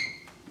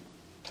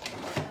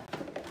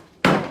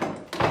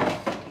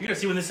 You're going to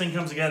see when this thing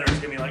comes together, it's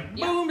going to be like,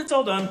 boom, it's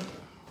all done.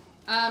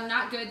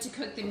 Not good to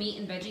cook the meat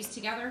and veggies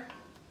together?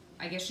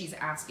 I guess she's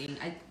asking.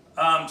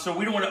 So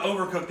we don't want to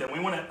overcook them. We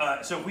want to,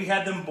 so if we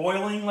had them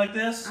boiling like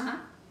this,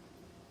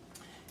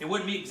 it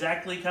wouldn't be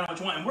exactly kind of what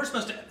you want. And we're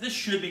supposed to, this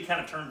should be kind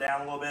of turned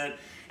down a little bit,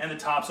 and the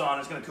top's on.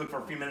 It's going to cook for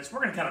a few minutes. We're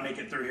going to kind of make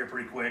it through here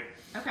pretty quick.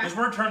 Okay. Because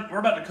we're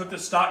about to cook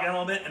this stock down a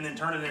little bit and then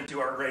turn it into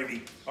our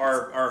gravy,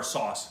 our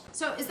sauce.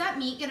 So is that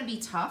meat going to be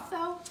tough,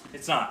 though?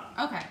 It's not.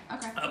 Okay,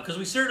 okay. Because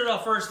we seared it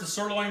off first, the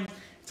sirloin,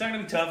 it's not going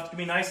to be tough. It's going to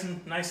be nice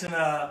and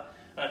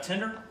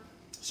tender.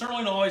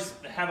 Sirloin will always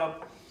have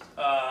enough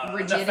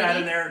fat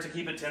in there to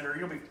keep it tender.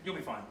 You'll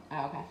be fine.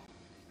 Oh, okay.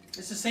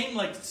 It's the same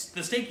like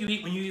the steak you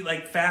eat when you eat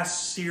like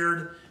fast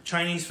seared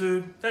Chinese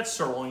food. That's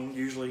sirloin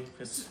usually.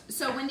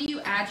 So when do you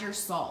add your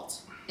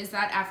salt? Is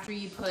that after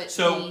you put what's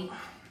going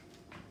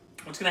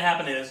to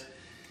happen is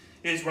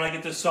when I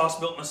get this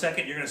sauce built in a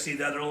second, you're going to see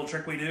the other little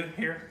trick we do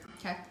here.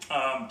 Okay.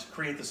 To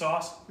create the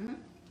sauce.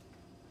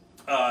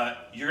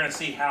 You're going to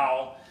see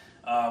how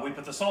we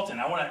put the salt in.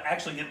 I want to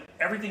actually get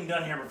everything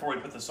done here before we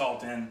put the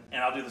salt in,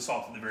 and I'll do the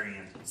salt at the very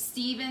end.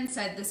 Steven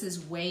said this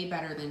is way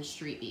better than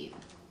street beef.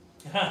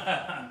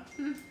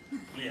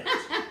 Yes.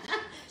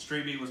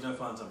 Street beef was no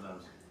fun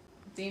sometimes.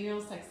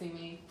 Daniel's texting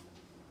me.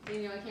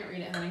 Daniel, I can't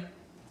read it, honey.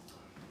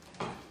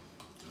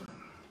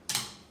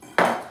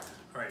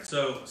 Alright,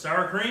 so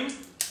sour cream.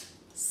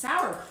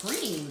 Sour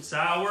cream.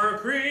 Sour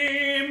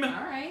cream. All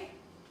right.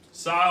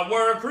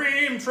 Sour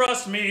cream,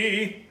 trust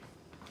me.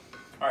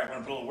 All right, I'm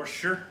gonna put a little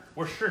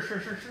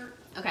Worcestershire.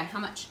 Okay, how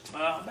much?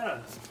 About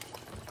That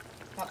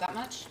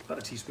much?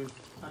 a teaspoon.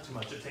 Not too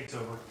much. It takes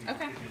over if you,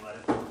 Okay. if you let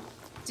it.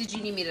 Did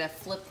you need me to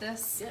flip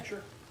this? Yeah,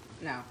 sure.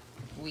 No.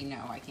 We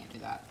know I can't do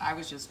that. I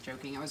was just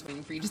joking. I was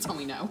waiting for you to tell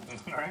me no.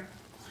 All right.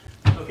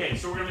 Okay,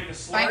 so we're gonna make a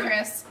slurry. Bye,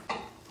 Chris.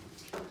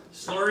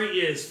 Slurry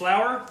is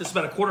flour. This is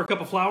about a 1/4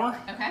 cup of flour.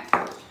 Okay.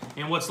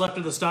 And what's left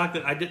of the stock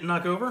that I didn't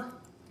knock over?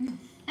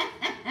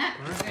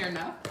 Fair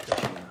enough.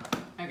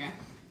 Okay.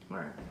 All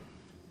right.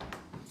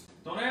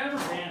 Don't ever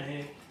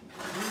panic.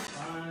 You're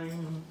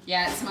fine.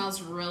 Yeah, it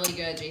smells really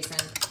good, Jason.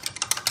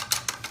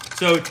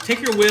 So take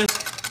your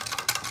whisk.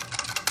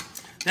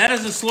 That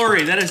is a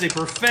slurry. That is a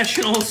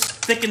professional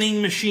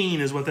thickening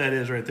machine is what that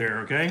is right there,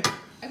 okay?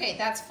 Okay,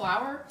 that's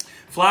flour?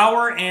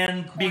 Flour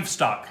and beef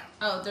stock.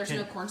 Oh, there's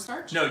no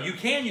cornstarch? No, you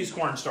can use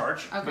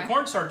cornstarch. Okay. The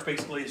cornstarch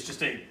basically is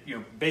just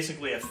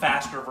basically a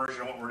faster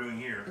version of what we're doing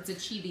here. It's a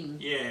cheating.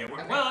 Yeah,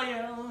 Okay. well,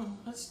 yeah,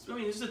 this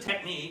is a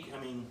technique.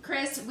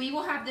 Chris, we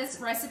will have this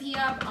recipe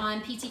up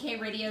on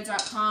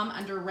ptkradio.com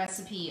under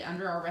recipe,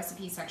 under our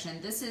recipe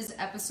section. This is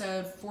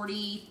episode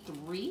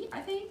 43,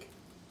 I think.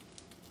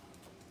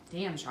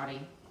 Damn,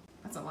 Shoddy.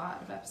 That's a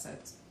lot of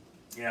episodes.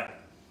 Yeah.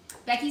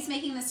 Becky's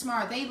making this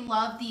tomorrow. They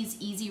love these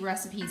easy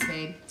recipes,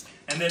 babe.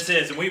 And this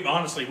is, and we've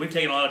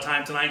taken a lot of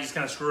time tonight just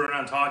kind of screwing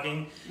around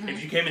talking.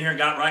 If you came in here and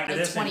got right into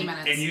Like this 20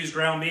 minutes. and used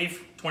ground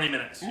beef, 20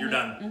 minutes, you're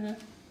done.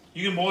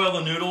 You can boil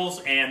the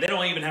noodles, and they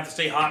don't even have to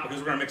stay hot because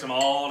we're going to mix them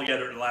all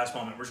together at the last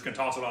moment. We're just going to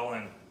toss it all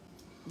in.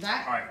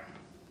 That, All right.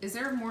 is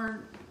there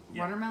more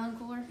watermelon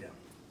cooler? Yeah.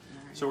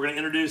 So we're going to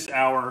introduce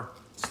our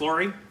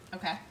slurry.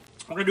 Okay.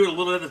 We're going to do it a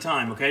little at a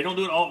time, okay? Don't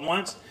do it all at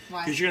once.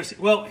 Why? Because you're going to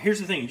see, well, here's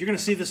the thing. You're going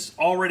to see this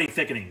already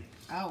thickening,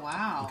 Oh,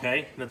 wow.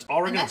 okay? That's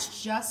already And going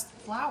that's just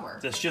flour.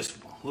 That's just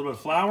a little bit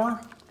of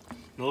flour and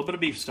a little bit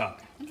of beef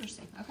stock.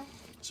 Interesting. Okay.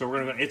 So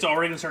we're going to, it's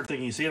already going to start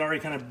thickening. You see it already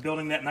kind of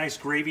building that nice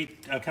gravy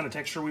kind of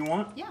texture we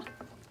want? Yeah.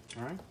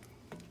 All right.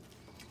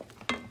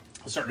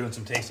 Let's start doing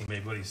some tasting,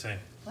 babe. What do you say?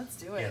 Let's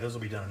do it. Yeah, those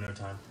will be done in no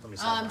time. Let me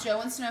stop. Joe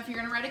wants to know if you're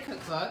going to write a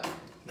cookbook.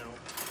 No.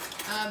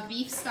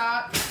 Beef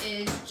stock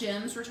is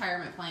Jim's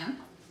retirement plan.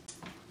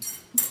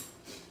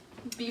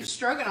 Beef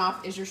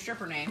Stroganoff is your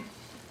stripper name.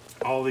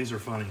 All these are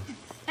funny.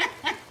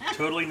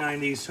 Totally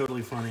 90s,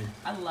 totally funny.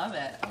 I love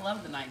it. I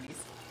love the 90s.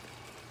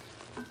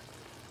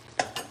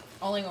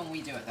 Only when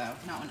we do it, though.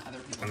 Not when other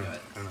people do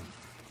it. I know.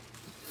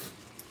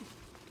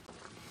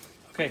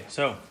 Okay,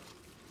 so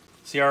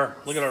see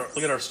look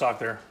at our stock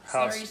there.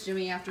 Slurry's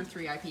doing after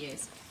 3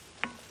 IPAs.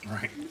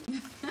 Right.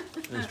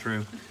 That's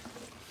true.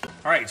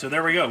 All right, so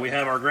there we go. We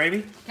have our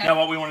gravy. Okay. Now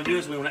what we want to do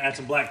is we want to add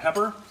some black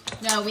pepper.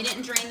 No, we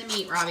didn't drain the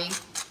meat, Robbie.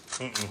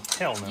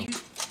 Hell no.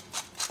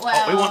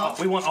 Well,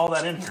 we want all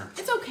that in here.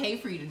 it's okay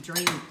for you to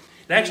drain.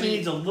 It actually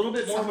needs a little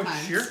bit more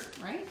sometimes,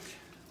 Worcestershire. right?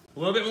 A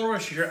little bit more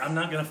Worcestershire. I'm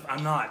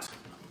not.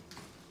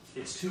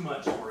 It's too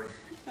much, Tori.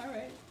 All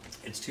right.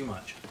 It's too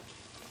much.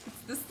 It's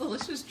this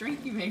delicious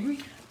drink you made me.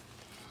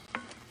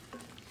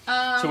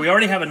 So we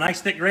already have a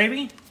nice thick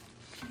gravy,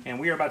 and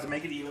we are about to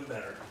make it even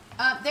better.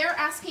 They're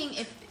asking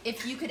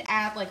if you could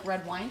add like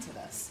red wine to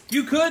this.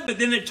 You could, but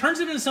then it turns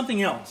it into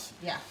something else.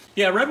 Yeah.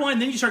 Yeah, red wine,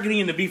 then you start getting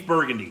into beef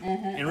burgundy.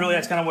 And really,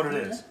 that's kind of what it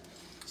is.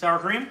 Sour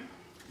cream.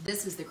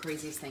 This is the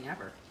craziest thing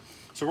ever.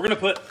 So we're going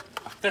to put,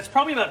 that's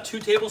probably about 2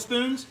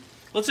 tablespoons.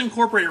 Let's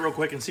incorporate it real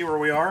quick and see where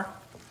we are.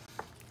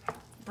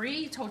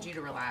 Bree told you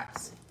to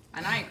relax,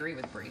 and I agree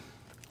with Bree.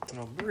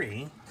 Oh,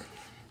 Bree.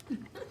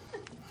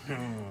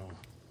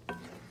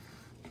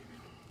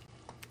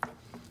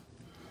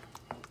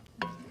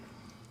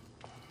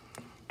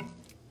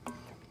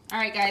 All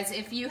right, guys,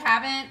 if you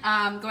haven't,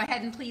 go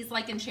ahead and please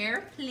like and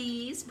share.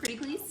 Please, pretty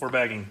please. We're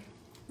begging.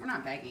 We're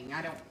not begging.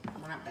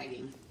 We're not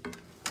begging.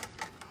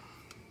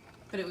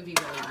 But it would be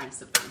really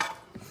nice of them.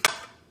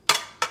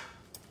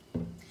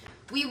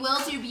 We will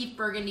do beef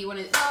burgundy when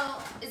it,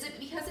 well, is it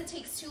because it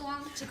takes too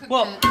long to cook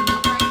the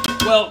meat right?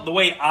 Well, the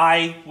way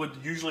I would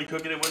usually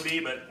cook it, it would be,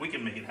 but we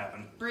can make it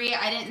happen. Bree,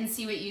 I didn't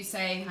see what you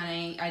say,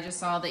 honey. I just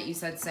saw that you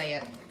said say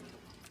it.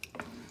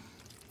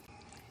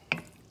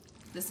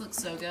 This looks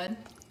so good.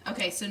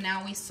 Okay, so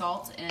now we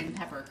salt and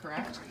pepper,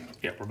 correct?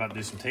 Yeah, we're about to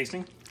do some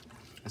tasting.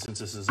 And since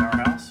this is our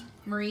house.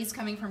 Marie's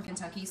coming from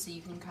Kentucky, so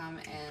you can come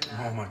and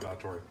Oh my God,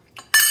 Tori.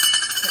 cook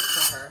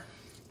for her.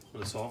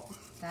 With the salt.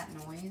 That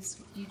noise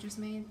you just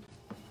made?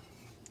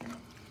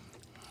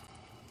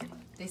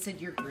 They said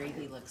your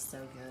gravy looks so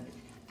good.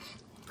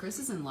 Chris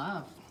is in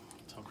love.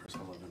 Tell Chris I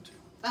love him too.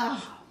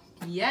 Oh,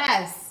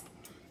 yes.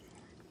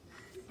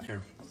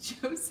 Here.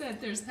 Joe said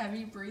there's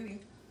heavy breathing.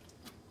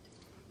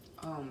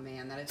 Oh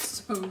man, that is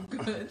so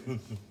good.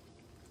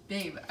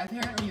 Babe,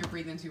 apparently you're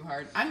breathing too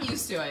hard. I'm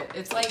used to it.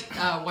 It's like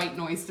white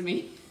noise to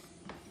me.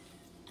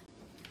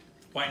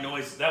 White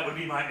noise. That would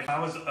be my, if I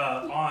was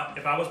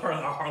part of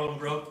the Harlem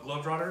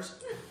Globetrotters.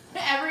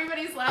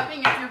 Everybody's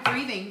laughing if you're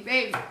breathing.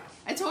 Babe,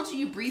 I told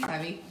you breathe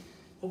heavy.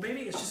 Well,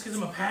 baby, it's just because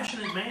I'm a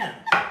passionate man.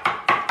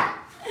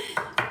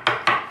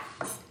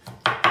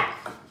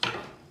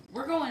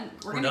 going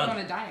to go on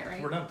a diet,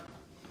 right? We're done.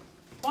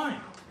 Fine.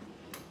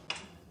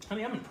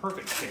 Honey, I'm in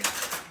perfect shape.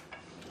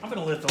 I'm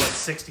going to live to like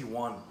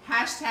 61.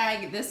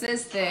 Hashtag this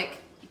is thick.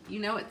 You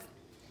know it's...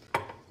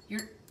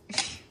 You're...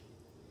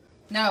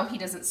 No, he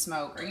doesn't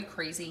smoke. Are you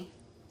crazy?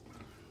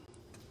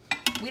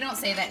 We don't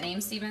say that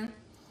name, Steven.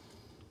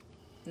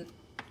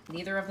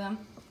 Neither of them.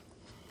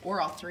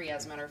 Or all three,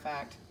 as a matter of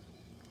fact.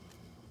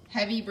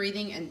 Heavy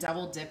breathing and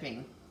double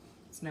dipping.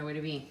 It's no way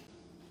to be.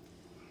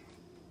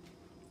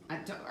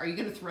 Are you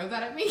going to throw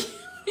that at me?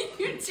 What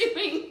are you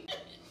doing?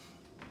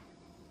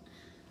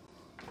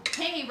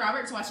 Hey,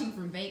 Robert's watching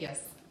from Vegas.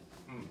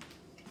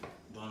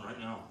 Done right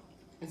now.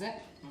 Is it?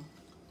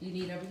 You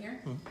need over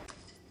here?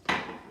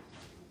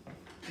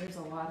 There's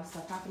a lot of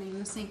stuff happening in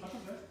the sink.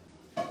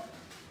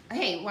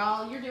 Hey,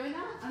 while you're doing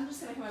that, I'm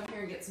just going to come over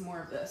here and get some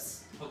more of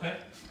this. Okay.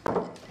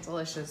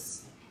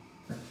 Delicious.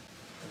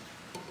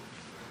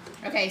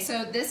 Okay,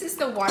 so this is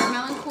the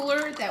watermelon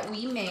cooler that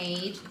we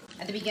made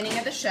at the beginning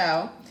of the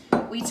show.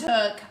 We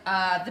took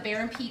the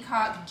Baron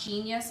Peacock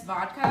Genius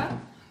Vodka,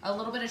 a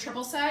little bit of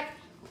triple sec,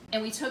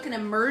 and we took an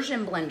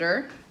immersion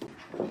blender,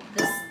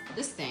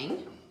 this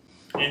thing,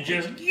 and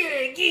just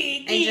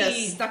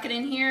stuck it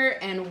in here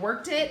and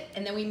worked it,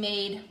 and then we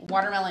made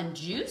watermelon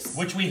juice,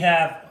 which we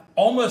have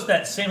almost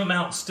that same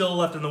amount still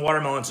left in the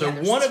watermelon. So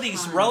yeah, one of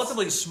these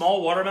relatively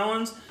small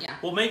watermelons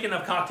will make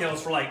enough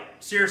cocktails for, like,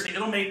 seriously,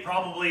 it'll make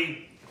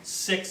probably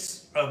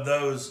 6 of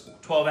those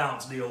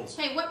 12-ounce deals.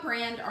 Hey, what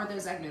brand are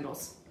those egg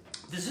noodles?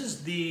 This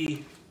is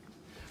the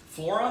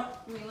Flora.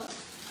 Let me look.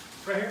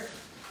 Right here.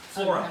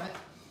 Flora.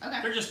 Oh,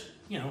 okay. They're just,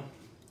 you know.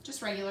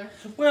 Just regular.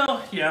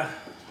 Well, yeah.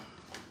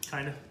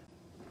 Kind of.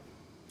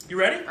 You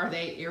ready? Are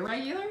they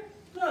irregular?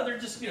 No, they're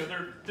just, you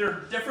know,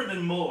 they're different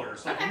than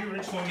Mullers. So okay. you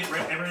just want to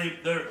get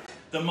everything.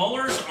 The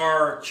Mullers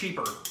are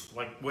cheaper,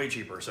 like way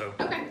cheaper. So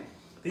okay.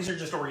 These are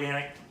just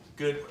organic,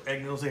 good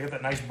egg noodles. They have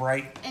that nice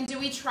bright. And do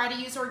we try to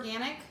use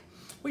organic?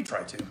 We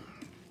try to.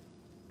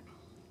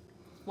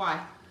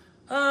 Why?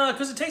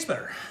 Because it tastes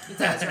better. It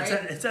does,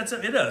 right?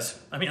 It does.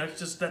 I mean, it's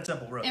just that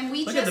simple, really. And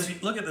we look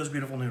at those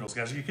beautiful noodles,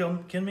 guys. Are you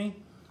kidding me?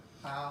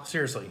 Wow.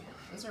 Seriously.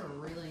 Those are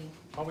really...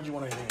 Why would you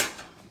want anything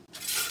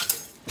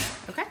else?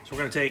 Okay. So we're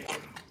going to take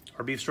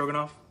our beef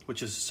stroganoff,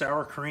 which is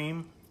sour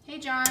cream. Hey,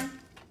 John.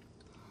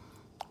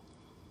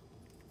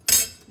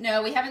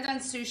 No, we haven't done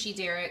sushi,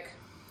 Derek.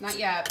 Not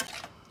yet.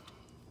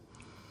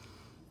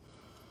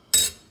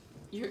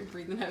 You're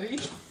breathing heavy.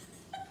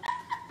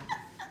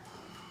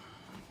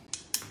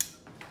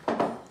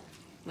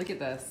 Look at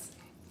this.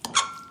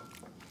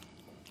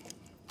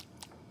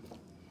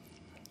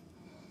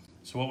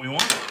 So what we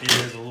want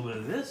is a little bit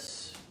of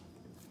this.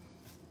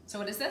 So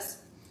what is this?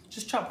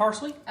 Just chopped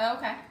parsley. Oh,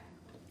 okay.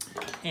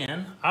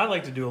 And I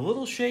like to do a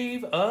little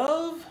shave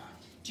of...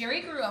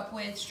 Jerry grew up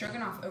with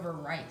stroganoff over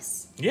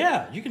rice.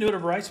 Yeah, you can do it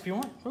over rice if you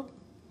want. Oh.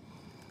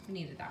 We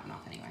needed that one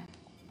off anyway.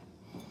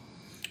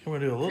 We're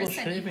going to do a little Chris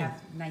said you shaving.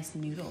 have nice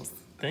noodles.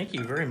 Thank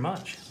you very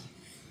much.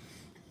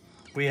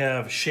 We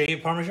have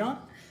shaved Parmesan.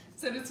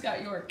 So did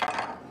Scott York.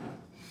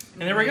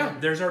 And there we go.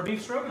 There's our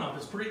beef stroganoff.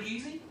 It's pretty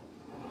easy.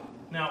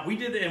 Now, we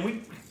did it, and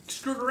we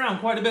screwed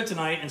around quite a bit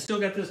tonight and still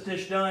got this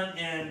dish done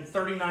in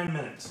 39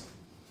 minutes.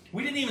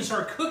 We didn't even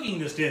start cooking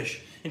this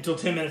dish until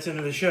 10 minutes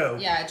into the show.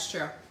 Yeah, it's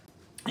true.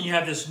 And you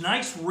have this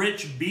nice,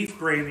 rich beef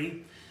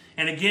gravy.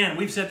 And again,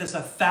 we've said this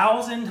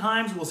 1,000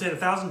 times. We'll say it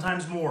 1,000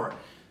 times more.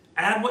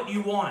 Add what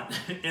you want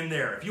in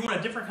there. If you want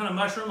a different kind of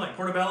mushroom, like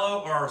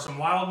portobello or some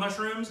wild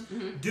mushrooms,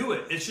 do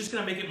it. It's just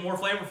going to make it more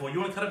flavorful. You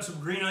want to cut up some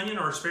green onion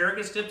or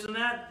asparagus tips in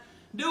that?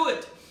 Do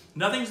it.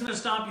 Nothing's going to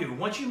stop you.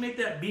 Once you make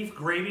that beef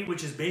gravy,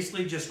 which is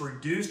basically just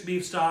reduced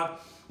beef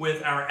stock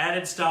with our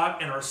added stock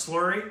and our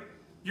slurry,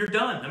 you're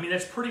done. I mean,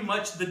 that's pretty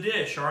much the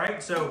dish, all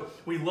right? So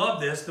we love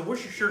this. The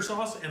Worcestershire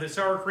sauce and the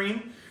sour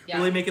cream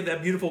really make it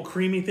that beautiful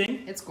creamy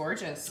thing. It's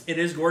gorgeous. It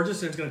is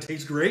gorgeous, and it's going to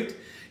taste great.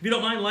 If you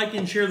don't mind, like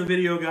and share the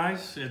video,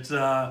 guys. It's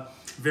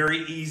very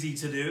easy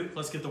to do.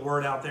 Let's get the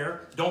word out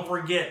there. Don't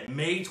forget,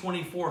 May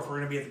 24th, we're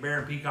going to be at the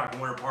Baron Peacock in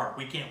Winter Park.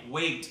 We can't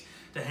wait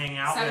to hang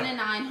out. 7 and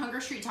 9, Hunger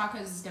Street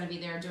Tacos is going to be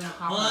there doing a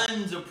pop-up.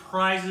 Tons of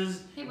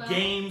prizes, Hey,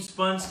 games,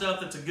 fun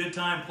stuff. That's a good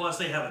time. Plus,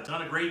 they have a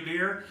ton of great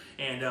beer,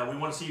 and we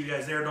want to see you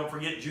guys there. Don't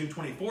forget, June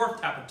 24th,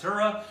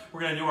 Tapatura.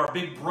 We're going to do our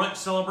big brunch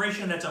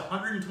celebration. That's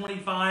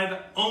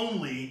 $125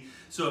 only.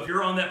 So if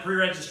you're on that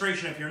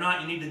pre-registration, if you're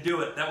not, you need to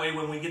do it. That way,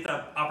 when we get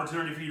the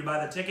opportunity for you to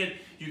buy the ticket,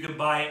 you can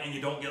buy it and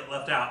you don't get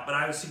left out. But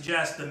I would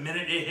suggest the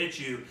minute it hits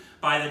you,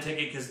 buy the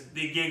ticket, because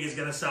the gig is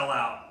going to sell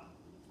out.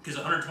 Because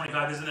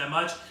 125 isn't that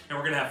much, and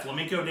we're going to have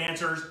flamenco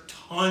dancers,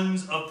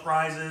 tons of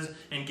prizes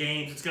and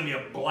games. It's going to be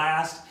a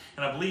blast,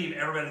 and I believe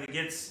everybody that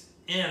gets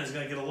in is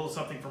going to get a little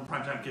something from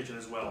Primetime Kitchen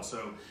as well.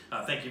 So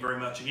thank you very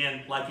much.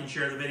 Again, like and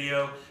share the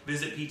video.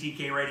 Visit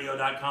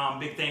ptkradio.com.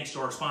 Big thanks to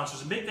our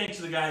sponsors, and big thanks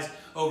to the guys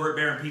over at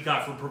Baron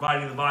Peacock for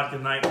providing the vodka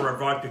tonight for our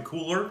vodka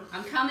cooler.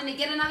 I'm coming to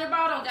get another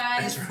bottle,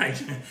 guys. That's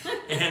right.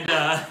 And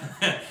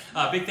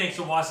big thanks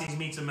to Wassey's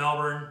Meats in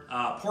Melbourne,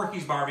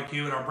 Porky's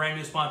Barbecue, and our brand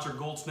new sponsor,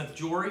 Goldsmith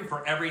Jewelry,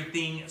 for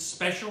everything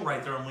special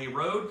right there on Lee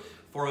Road.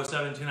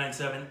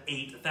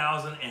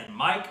 407-297-8000, and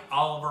Mike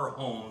Oliver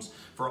Homes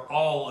for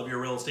all of your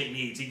real estate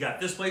needs. He got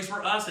this place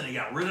for us, and he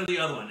got rid of the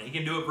other one. He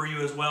can do it for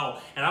you as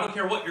well. And I don't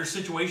care what your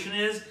situation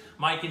is,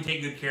 Mike can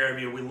take good care of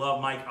you. We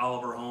love Mike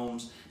Oliver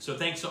Homes. So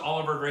thanks to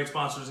all of our great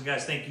sponsors. And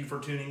guys, thank you for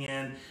tuning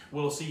in.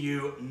 We'll see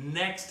you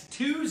next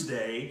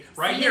Tuesday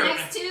right here.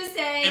 Next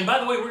Tuesday. And by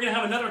the way, we're going to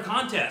have another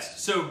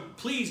contest. So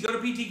please go to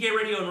PTK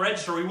Radio and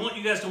register. We want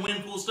you guys to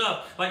win cool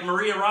stuff like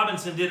Maria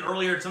Robinson did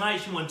earlier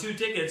tonight. She won 2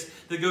 tickets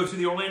that go to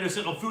the Orlando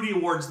Sentinel Foodie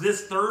Awards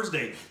this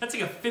Thursday. That's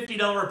like a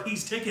 $50 a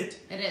piece ticket.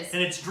 It is.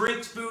 And it's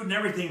drinks, food, and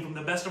everything from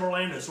the best of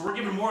Orlando. So we're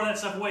giving more of that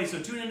stuff away. So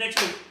tune in next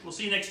week. We'll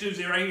see you next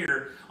Tuesday right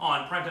here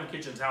on Primetime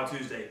Kitchens How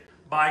Tuesday.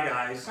 Bye,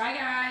 guys. Bye,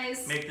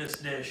 guys. Make this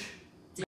dish.